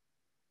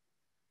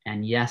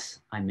 And yes,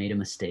 I made a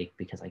mistake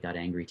because I got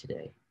angry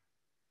today.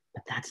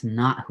 But that's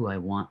not who I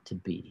want to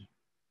be.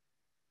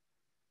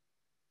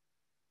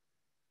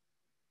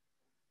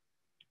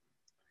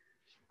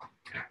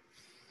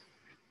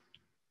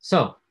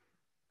 So,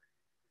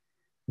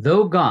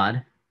 though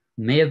God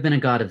may have been a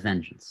God of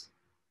vengeance,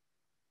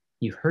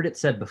 you've heard it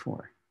said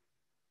before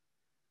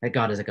that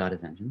God is a God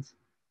of vengeance.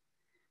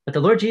 But the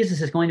Lord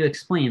Jesus is going to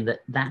explain that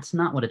that's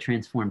not what a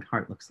transformed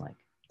heart looks like.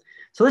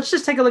 So let's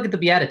just take a look at the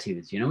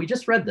Beatitudes. We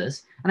just read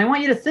this, and I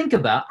want you to think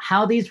about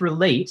how these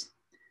relate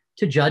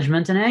to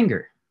judgment and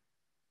anger.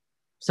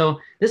 So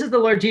this is the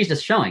Lord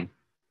Jesus showing,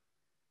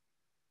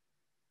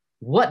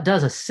 what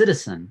does a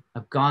citizen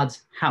of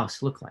God's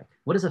house look like?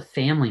 What does a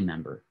family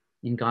member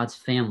in God's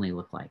family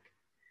look like?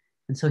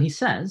 And so he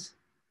says,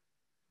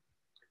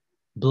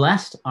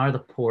 blessed are the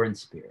poor in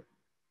spirit,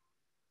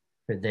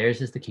 for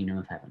theirs is the kingdom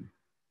of heaven.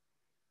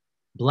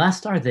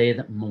 Blessed are they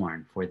that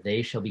mourn, for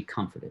they shall be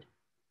comforted.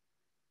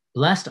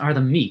 Blessed are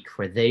the meek,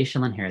 for they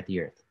shall inherit the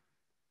earth.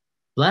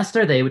 Blessed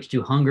are they which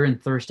do hunger and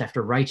thirst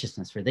after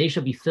righteousness, for they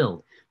shall be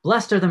filled.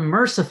 Blessed are the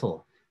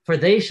merciful, for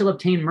they shall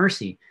obtain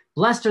mercy.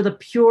 Blessed are the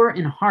pure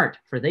in heart,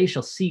 for they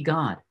shall see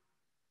God.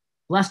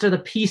 Blessed are the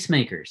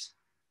peacemakers,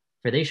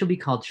 for they shall be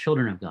called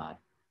children of God.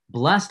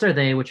 Blessed are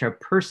they which are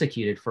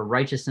persecuted for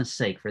righteousness'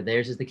 sake, for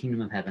theirs is the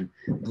kingdom of heaven.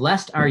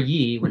 Blessed are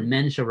ye when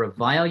men shall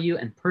revile you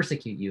and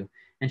persecute you,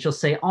 and shall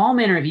say all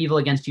manner of evil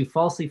against you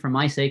falsely for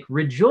my sake.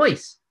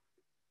 Rejoice,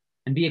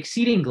 and be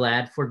exceeding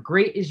glad, for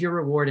great is your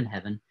reward in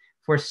heaven,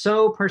 for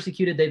so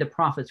persecuted they the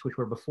prophets which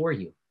were before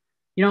you.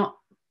 You know,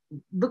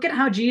 look at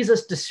how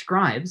Jesus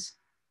describes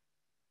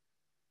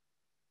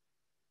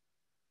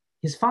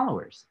his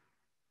followers.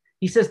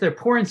 He says they're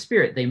poor in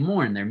spirit, they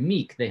mourn, they're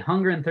meek, they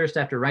hunger and thirst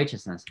after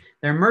righteousness.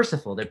 They're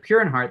merciful, they're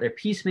pure in heart, they're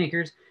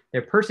peacemakers,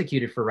 they're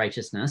persecuted for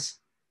righteousness,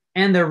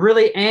 and they're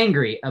really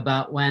angry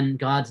about when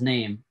God's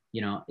name,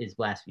 is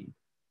blasphemed.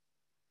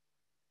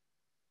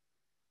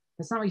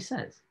 That's not what he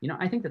says.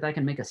 I think that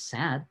can make us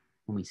sad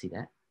when we see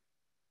that.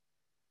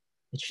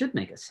 It should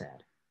make us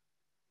sad.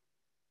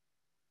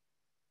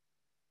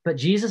 But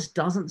Jesus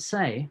doesn't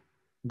say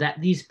that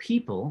these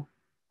people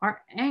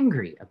are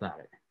angry about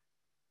it,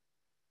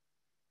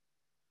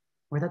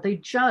 or that they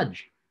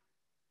judge.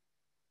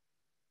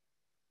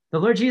 The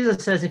Lord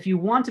Jesus says, if you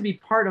want to be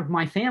part of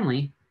my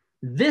family,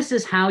 this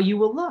is how you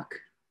will look.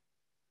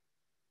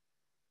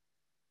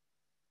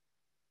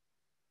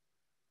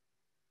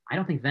 I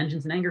don't think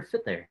vengeance and anger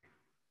fit there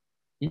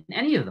in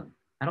any of them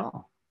at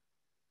all.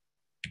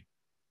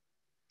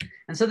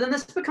 And so then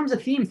this becomes a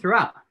theme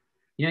throughout.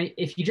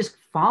 If you just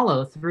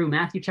follow through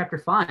Matthew chapter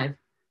 5,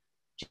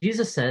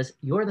 Jesus says,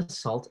 you're the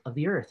salt of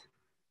the earth.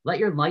 Let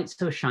your light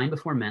so shine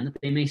before men that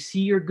they may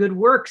see your good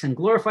works and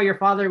glorify your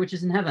Father which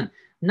is in heaven.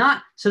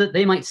 Not so that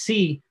they might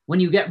see when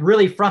you get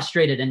really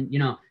frustrated and,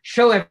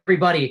 show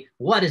everybody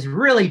what is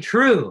really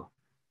true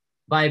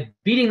by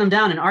beating them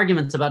down in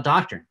arguments about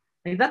doctrine.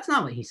 Like, that's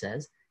not what he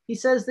says. He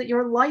says that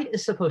your light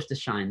is supposed to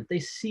shine, that they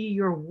see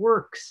your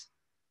works.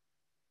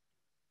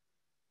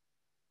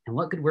 And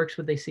what good works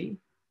would they see?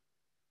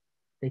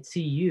 They'd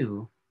see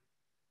you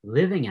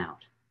living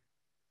out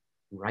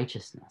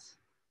righteousness,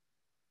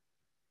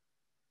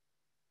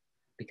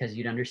 because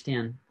you'd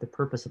understand the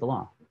purpose of the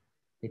law.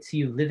 They'd see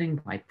you living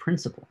by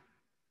principle.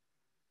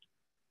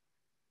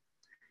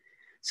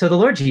 So the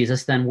Lord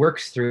Jesus then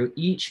works through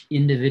each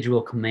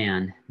individual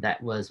command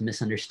that was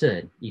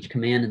misunderstood, each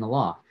command in the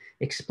law,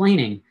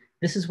 explaining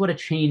this is what a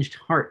changed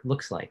heart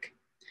looks like.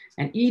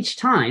 And each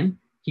time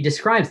he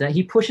describes that,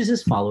 he pushes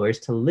his followers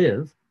to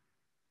live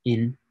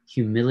in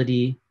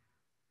humility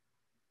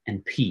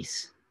and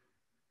peace,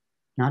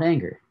 not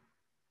anger.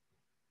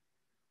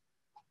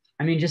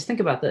 I mean, just think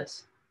about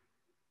this.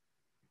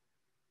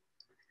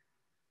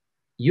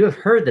 You have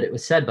heard that it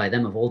was said by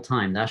them of old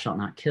time, thou shalt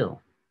not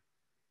kill.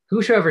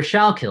 Whosoever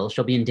shall kill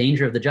shall be in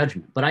danger of the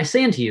judgment. But I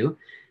say unto you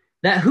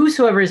that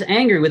whosoever is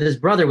angry with his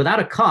brother without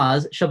a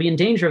cause shall be in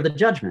danger of the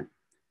judgment.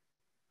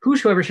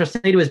 Whosoever shall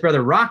say to his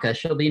brother, Raca,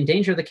 shall be in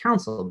danger of the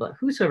council. But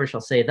whosoever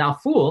shall say, thou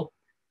fool,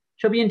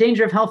 shall be in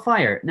danger of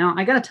hellfire. Now,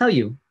 I got to tell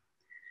you,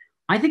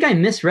 I think I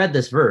misread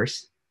this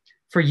verse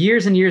for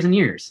years and years and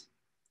years.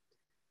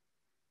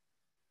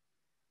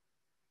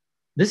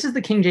 This is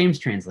the King James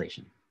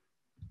translation.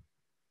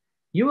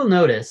 You will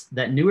notice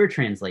that newer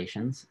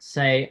translations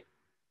say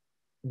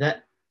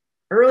that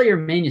earlier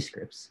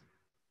manuscripts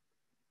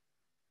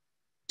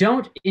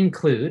don't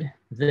include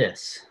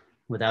this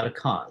without a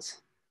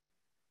cause.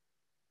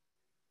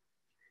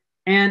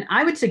 And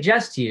I would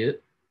suggest to you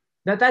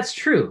that that's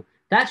true.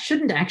 That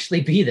shouldn't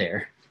actually be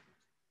there.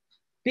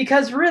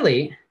 Because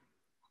really,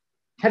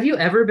 have you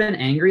ever been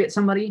angry at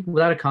somebody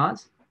without a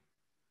cause?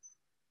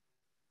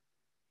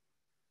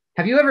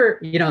 Have you ever,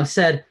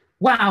 said,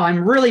 wow,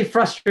 I'm really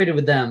frustrated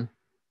with them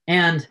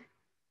and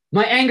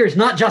my anger is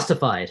not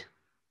justified?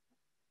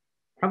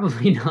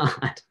 Probably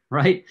not,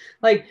 right?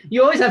 Like,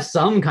 you always have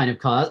some kind of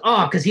cause.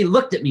 Oh, because he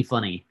looked at me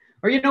funny,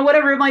 or,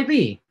 whatever it might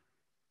be.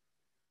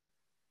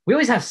 We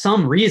always have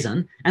some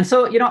reason. And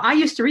so, I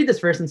used to read this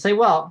verse and say,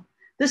 well,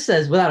 this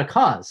says without a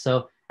cause.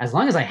 So as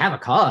long as I have a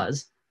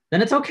cause,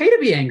 then it's okay to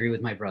be angry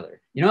with my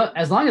brother.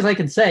 As long as I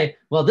can say,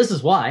 well, this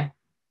is why.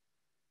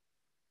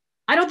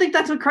 I don't think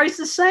that's what Christ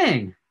is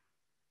saying.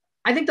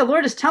 I think the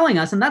Lord is telling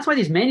us, and that's why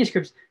these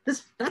manuscripts,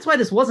 that's why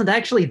this wasn't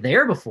actually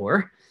there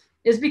before,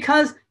 is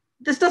because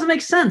this doesn't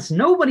make sense.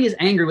 Nobody is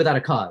angry without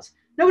a cause.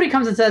 Nobody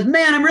comes and says,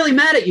 man, I'm really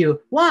mad at you.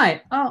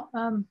 Why? Oh,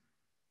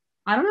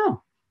 I don't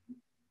know.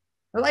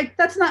 Like,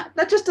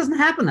 that just doesn't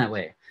happen that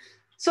way.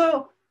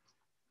 So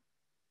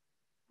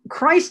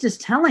Christ is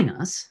telling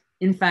us,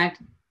 in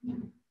fact,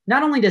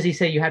 not only does he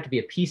say you have to be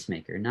a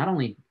peacemaker, not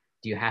only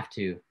do you have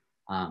to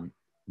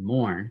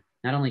mourn,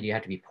 not only do you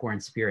have to be poor in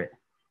spirit,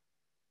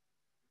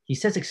 he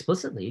says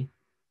explicitly,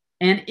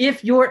 and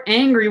if you're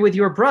angry with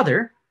your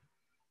brother,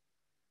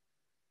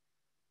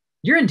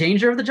 you're in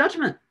danger of the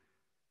judgment.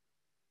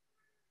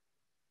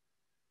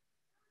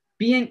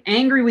 Being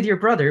angry with your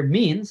brother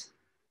means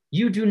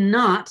you do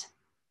not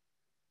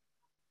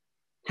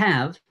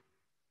have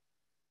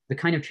the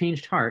kind of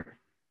changed heart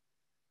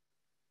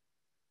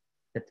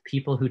that the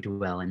people who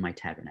dwell in my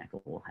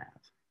tabernacle will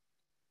have.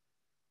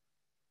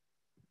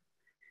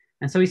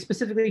 And so he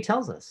specifically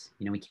tells us,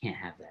 we can't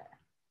have that.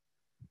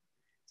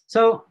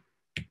 So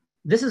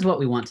this is what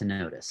we want to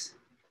notice.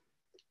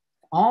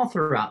 All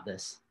throughout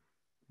this,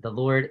 the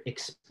Lord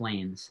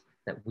explains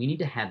that we need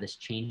to have this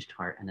changed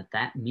heart, and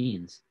that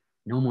means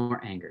no more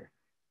anger,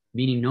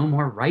 meaning no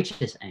more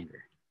righteous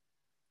anger.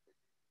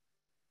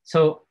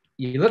 So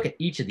you look at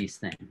each of these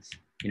things,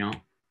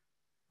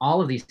 all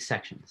of these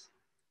sections.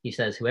 He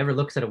says, whoever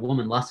looks at a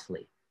woman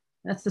lustfully,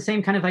 that's the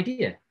same kind of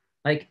idea.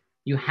 Like,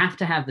 you have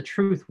to have the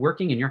truth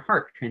working in your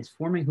heart,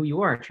 transforming who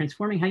you are,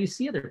 transforming how you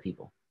see other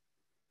people.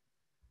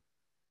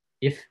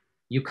 If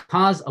you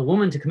cause a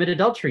woman to commit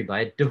adultery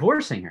by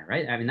divorcing her,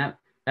 right? I mean, that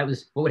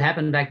was what would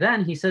happen back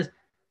then. He says,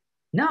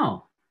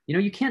 no,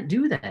 you can't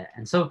do that.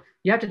 And so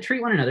you have to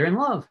treat one another in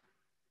love.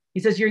 He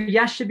says, your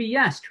yes should be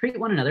yes. Treat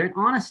one another in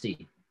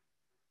honesty.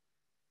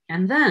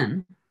 And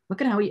then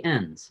look at how he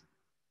ends.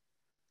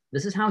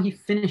 This is how he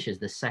finishes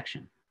this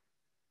section.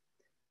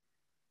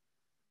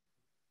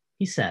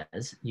 He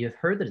says, you have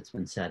heard that it's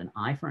been said, an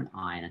eye for an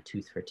eye and a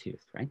tooth for a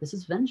tooth, right? This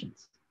is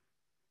vengeance.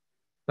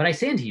 But I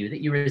say unto you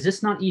that you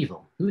resist not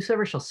evil.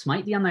 Whosoever shall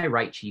smite thee on thy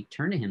right cheek,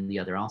 turn to him the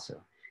other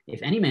also.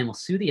 If any man will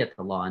sue thee at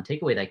the law and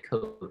take away thy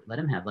coat, let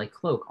him have thy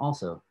cloak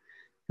also.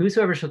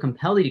 Whosoever shall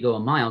compel thee to go a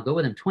mile, go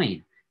with him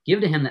twain.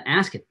 Give to him that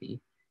asketh thee,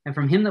 and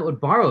from him that would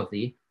borrow of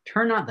thee,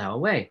 turn not thou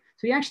away.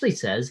 So he actually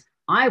says,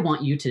 I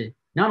want you to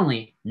not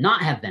only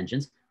not have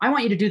vengeance, I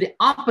want you to do the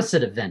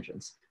opposite of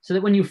vengeance, so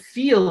that when you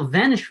feel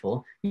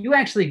vengeful, you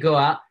actually go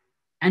out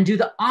and do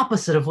the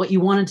opposite of what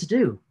you wanted to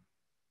do.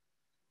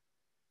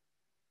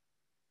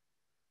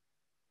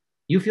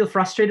 You feel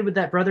frustrated with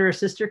that brother or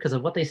sister because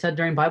of what they said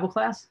during Bible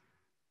class?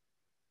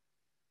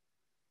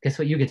 Guess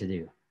what you get to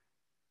do?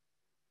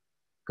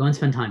 Go and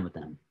spend time with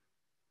them.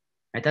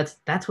 Right?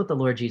 That's what the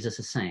Lord Jesus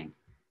is saying.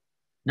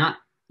 Not,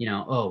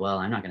 oh, well,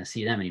 I'm not going to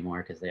see them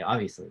anymore because they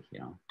obviously,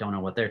 don't know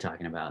what they're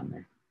talking about, and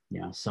they're,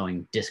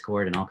 sowing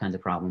discord and all kinds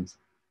of problems.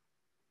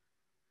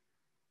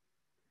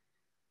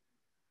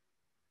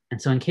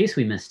 And so in case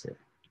we missed it,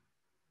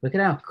 look at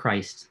how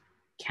Christ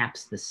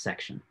caps this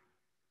section.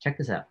 Check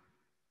this out.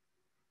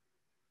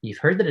 You've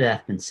heard that it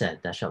hath been said,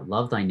 thou shalt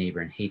love thy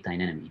neighbor and hate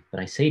thine enemy. But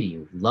I say to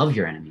you, love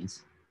your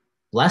enemies,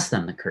 bless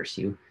them that curse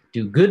you,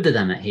 do good to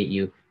them that hate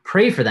you,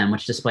 pray for them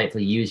which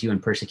despitefully use you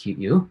and persecute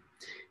you.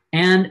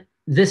 And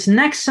this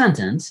next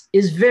sentence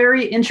is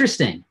very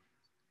interesting.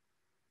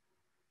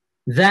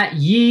 That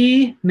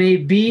ye may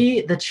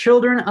be the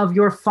children of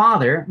your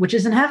Father which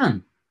is in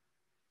heaven.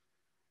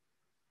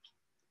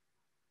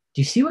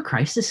 Do you see what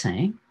Christ is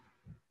saying?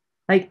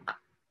 Like,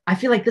 I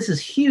feel like this is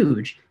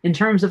huge in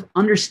terms of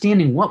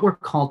understanding what we're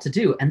called to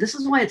do. And this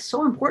is why it's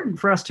so important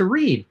for us to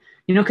read,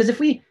 because if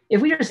we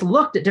just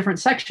looked at different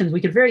sections,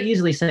 we could very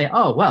easily say,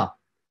 oh, well,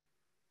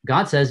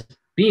 God says,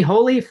 be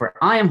holy for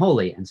I am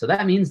holy. And so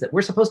that means that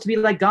we're supposed to be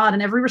like God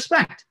in every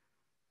respect.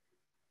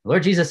 The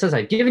Lord Jesus says,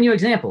 I've given you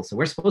examples. So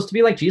we're supposed to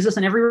be like Jesus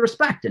in every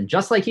respect. And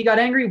just like he got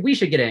angry, we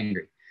should get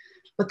angry.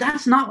 But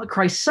that's not what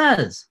Christ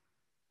says.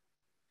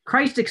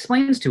 Christ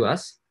explains to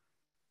us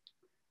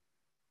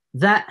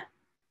that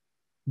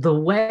the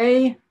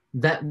way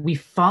that we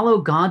follow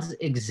God's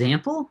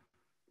example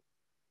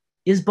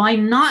is by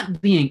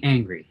not being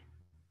angry.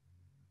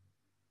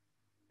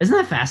 Isn't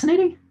that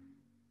fascinating?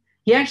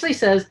 He actually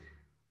says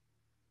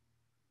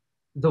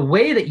the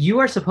way that you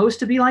are supposed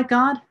to be like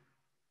God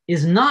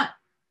is not,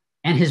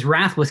 and his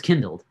wrath was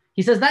kindled.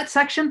 He says that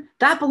section,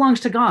 that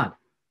belongs to God.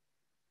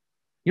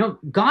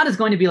 God is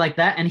going to be like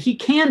that, and he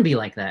can be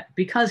like that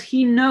because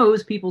he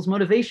knows people's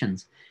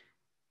motivations.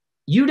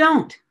 You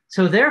don't.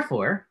 So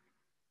therefore,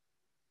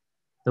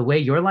 the way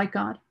you're like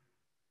God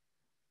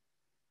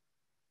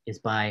is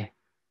by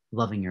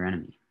loving your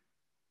enemy,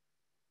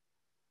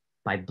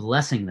 by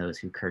blessing those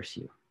who curse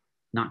you,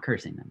 not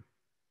cursing them,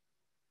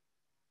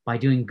 by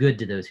doing good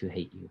to those who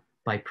hate you,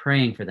 by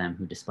praying for them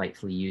who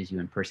despitefully use you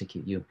and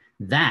persecute you.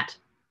 That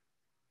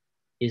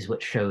is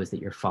what shows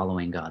that you're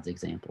following God's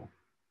example.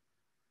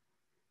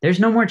 There's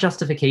no more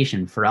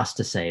justification for us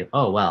to say,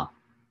 oh, well,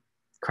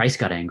 Christ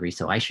got angry,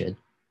 so I should.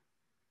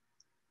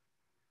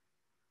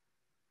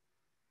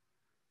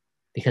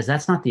 Because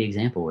that's not the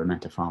example we're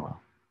meant to follow.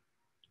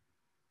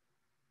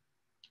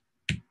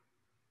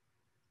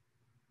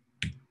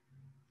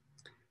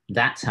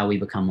 That's how we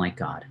become like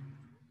God.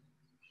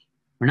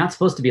 We're not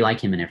supposed to be like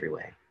him in every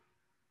way,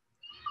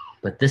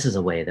 but this is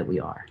a way that we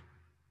are.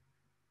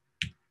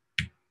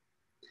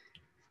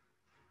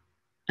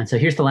 And so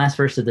here's the last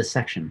verse of this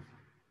section.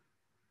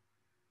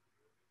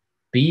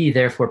 Be ye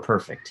therefore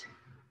perfect,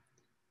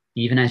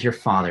 even as your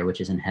Father which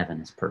is in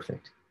heaven is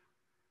perfect.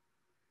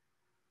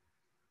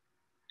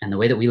 And the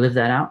way that we live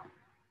that out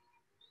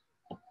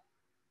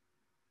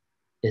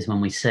is when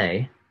we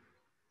say,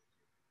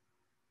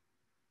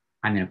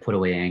 I'm going to put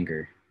away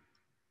anger.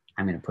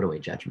 I'm going to put away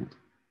judgment.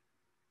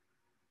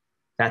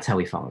 That's how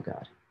we follow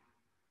God.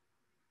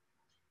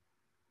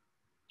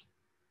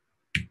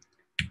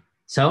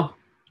 So,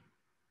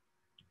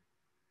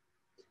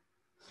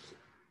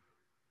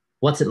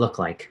 what's it look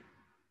like?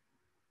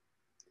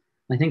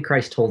 I think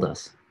Christ told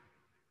us,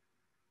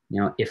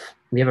 if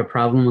we have a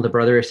problem with a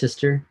brother or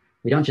sister,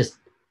 we don't just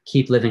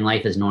keep living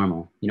life as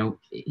normal.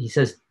 He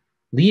says,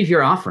 leave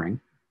your offering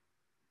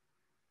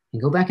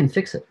and go back and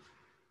fix it.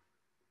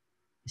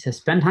 He says,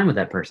 spend time with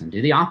that person.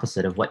 Do the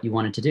opposite of what you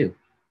wanted to do.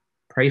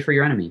 Pray for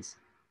your enemies.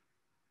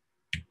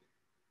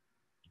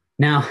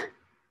 Now,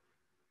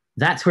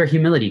 that's where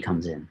humility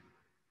comes in.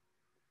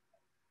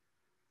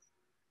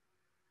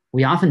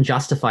 We often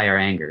justify our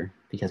anger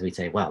because we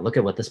say, well, look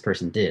at what this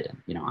person did.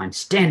 And, I'm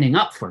standing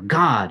up for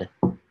God.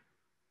 But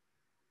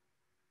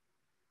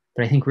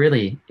I think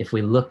really, if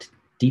we looked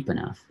deep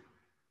enough,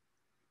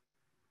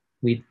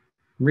 we'd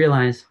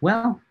realize,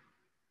 well,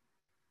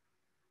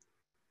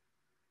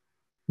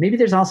 maybe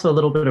there's also a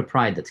little bit of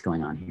pride that's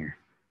going on here.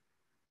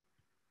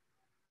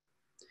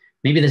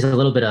 Maybe there's a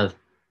little bit of,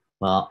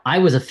 well, I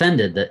was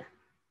offended that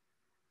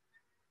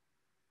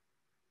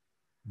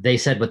they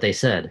said what they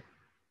said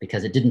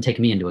because it didn't take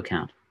me into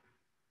account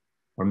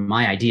or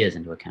my ideas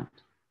into account.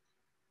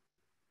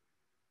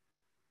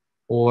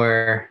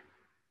 Or,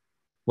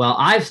 well,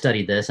 I've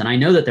studied this and I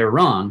know that they're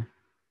wrong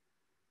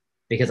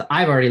because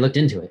I've already looked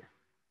into it.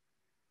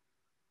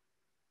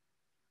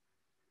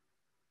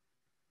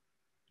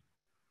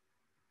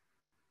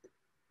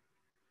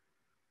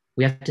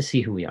 We have to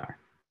see who we are.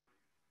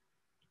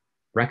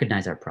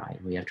 Recognize our pride.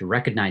 We have to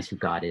recognize who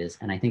God is.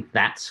 And I think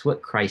that's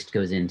what Christ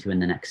goes into in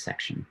the next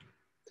section.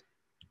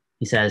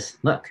 He says,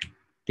 look,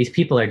 these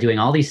people are doing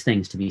all these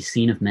things to be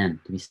seen of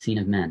men, to be seen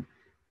of men.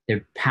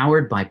 They're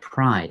powered by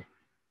pride.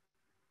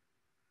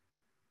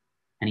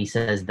 And he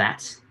says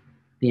that's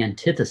the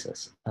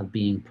antithesis of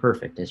being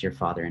perfect as your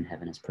Father in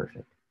heaven is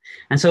perfect.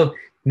 And so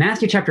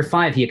Matthew chapter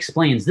 5, he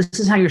explains, this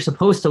is how you're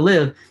supposed to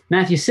live.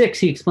 Matthew 6,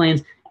 he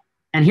explains,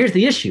 and here's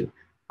the issue.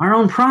 Our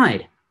own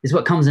pride is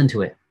what comes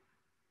into it.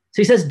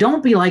 So he says,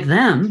 don't be like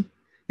them.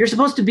 You're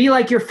supposed to be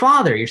like your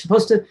Father. You're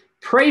supposed to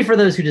pray for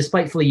those who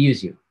despitefully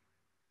use you.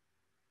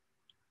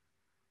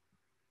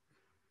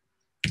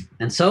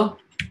 And so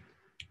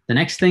the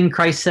next thing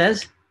Christ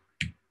says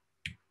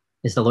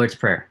is the Lord's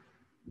Prayer.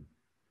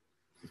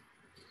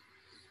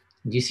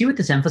 Do you see what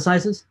this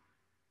emphasizes?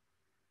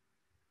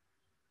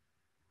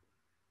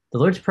 The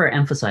Lord's Prayer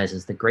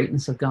emphasizes the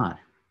greatness of God.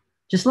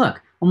 Just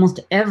look,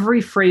 almost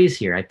every phrase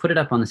here, I put it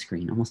up on the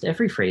screen, almost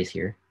every phrase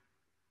here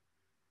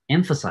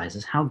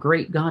emphasizes how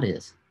great God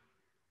is.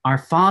 Our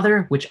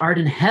Father, which art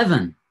in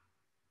heaven.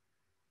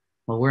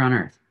 Well, we're on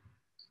earth.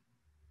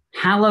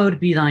 Hallowed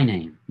be thy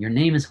name. Your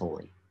name is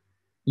holy.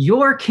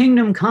 Your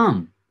kingdom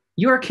come.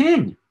 You're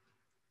king.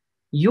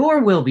 Your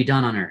will be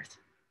done on earth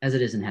as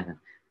it is in heaven.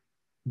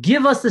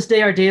 Give us this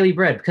day our daily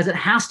bread, because it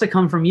has to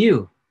come from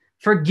you.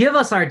 Forgive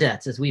us our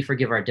debts as we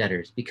forgive our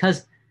debtors,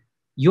 because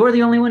you're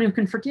the only one who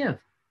can forgive.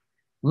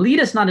 Lead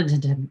us not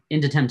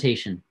into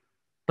temptation,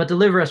 but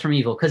deliver us from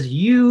evil, because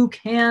you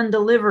can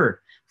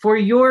deliver, for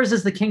yours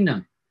is the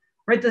kingdom.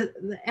 Right?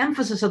 The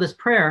emphasis of this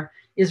prayer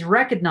is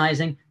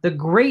recognizing the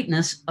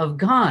greatness of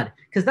God,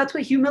 because that's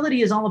what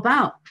humility is all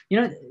about.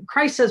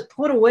 Christ says,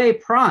 put away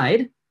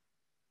pride,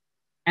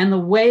 and the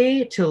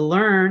way to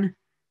learn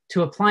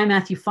to apply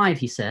Matthew 5,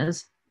 he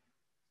says,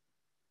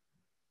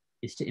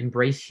 is to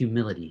embrace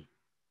humility.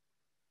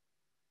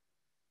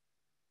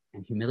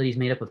 And humility is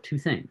made up of two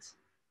things.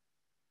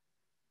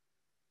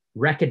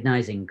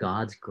 Recognizing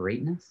God's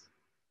greatness,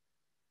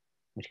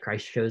 which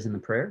Christ shows in the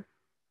prayer,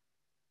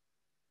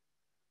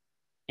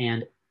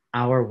 and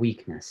our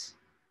weakness.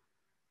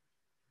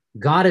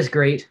 God is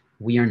great,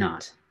 we are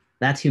not.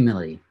 That's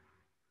humility.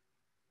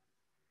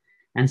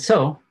 And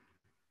so,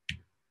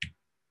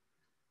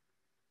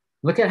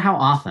 look at how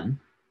often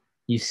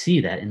you see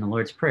that in the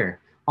Lord's Prayer.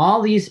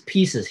 All these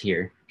pieces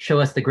here show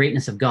us the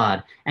greatness of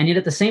God, and yet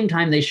at the same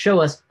time, they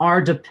show us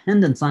our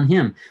dependence on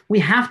him. We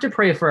have to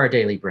pray for our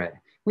daily bread.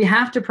 We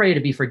have to pray to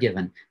be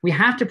forgiven. We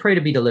have to pray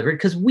to be delivered,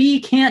 because we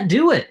can't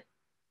do it.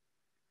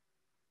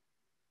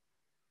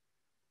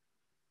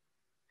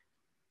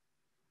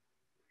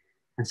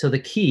 And so the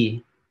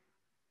key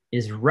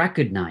is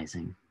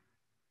recognizing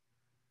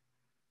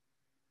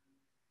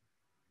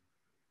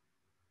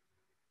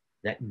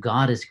that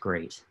God is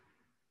great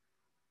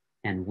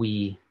and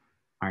we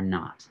are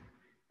not.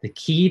 The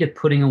key to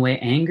putting away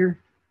anger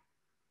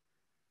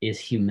is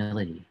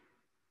humility.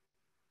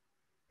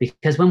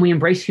 Because when we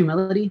embrace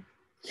humility,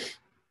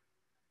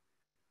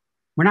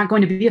 we're not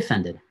going to be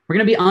offended. We're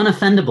going to be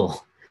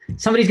unoffendable.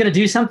 Somebody's going to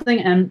do something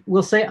and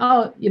we'll say,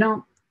 oh,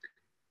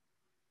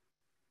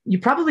 you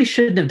probably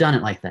shouldn't have done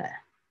it like that.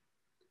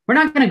 We're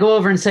not going to go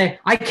over and say,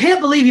 I can't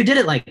believe you did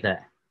it like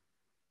that.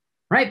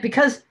 Right?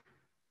 Because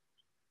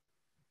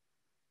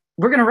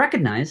we're going to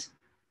recognize,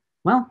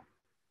 well,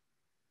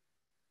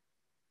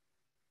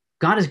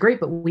 God is great,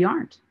 but we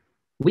aren't.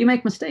 We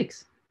make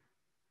mistakes.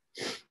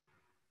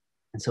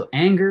 And so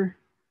anger,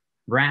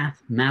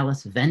 wrath,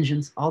 malice,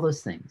 vengeance, all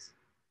those things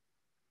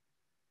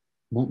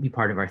won't be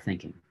part of our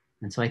thinking.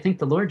 And so I think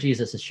the Lord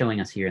Jesus is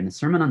showing us here in the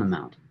Sermon on the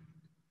Mount,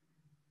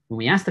 when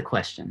we ask the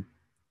question,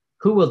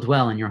 who will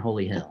dwell in your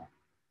holy hill?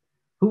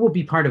 Who will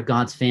be part of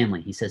God's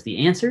family? He says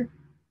the answer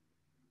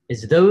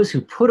is those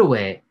who put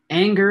away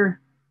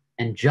anger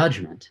and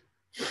judgment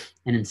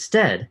and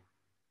instead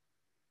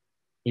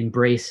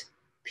embrace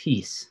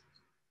peace.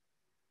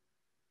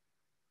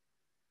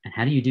 And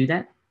how do you do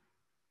that?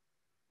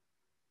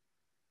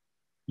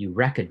 You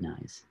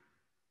recognize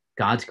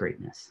God's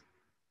greatness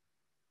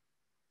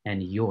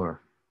and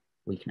your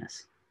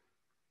weakness.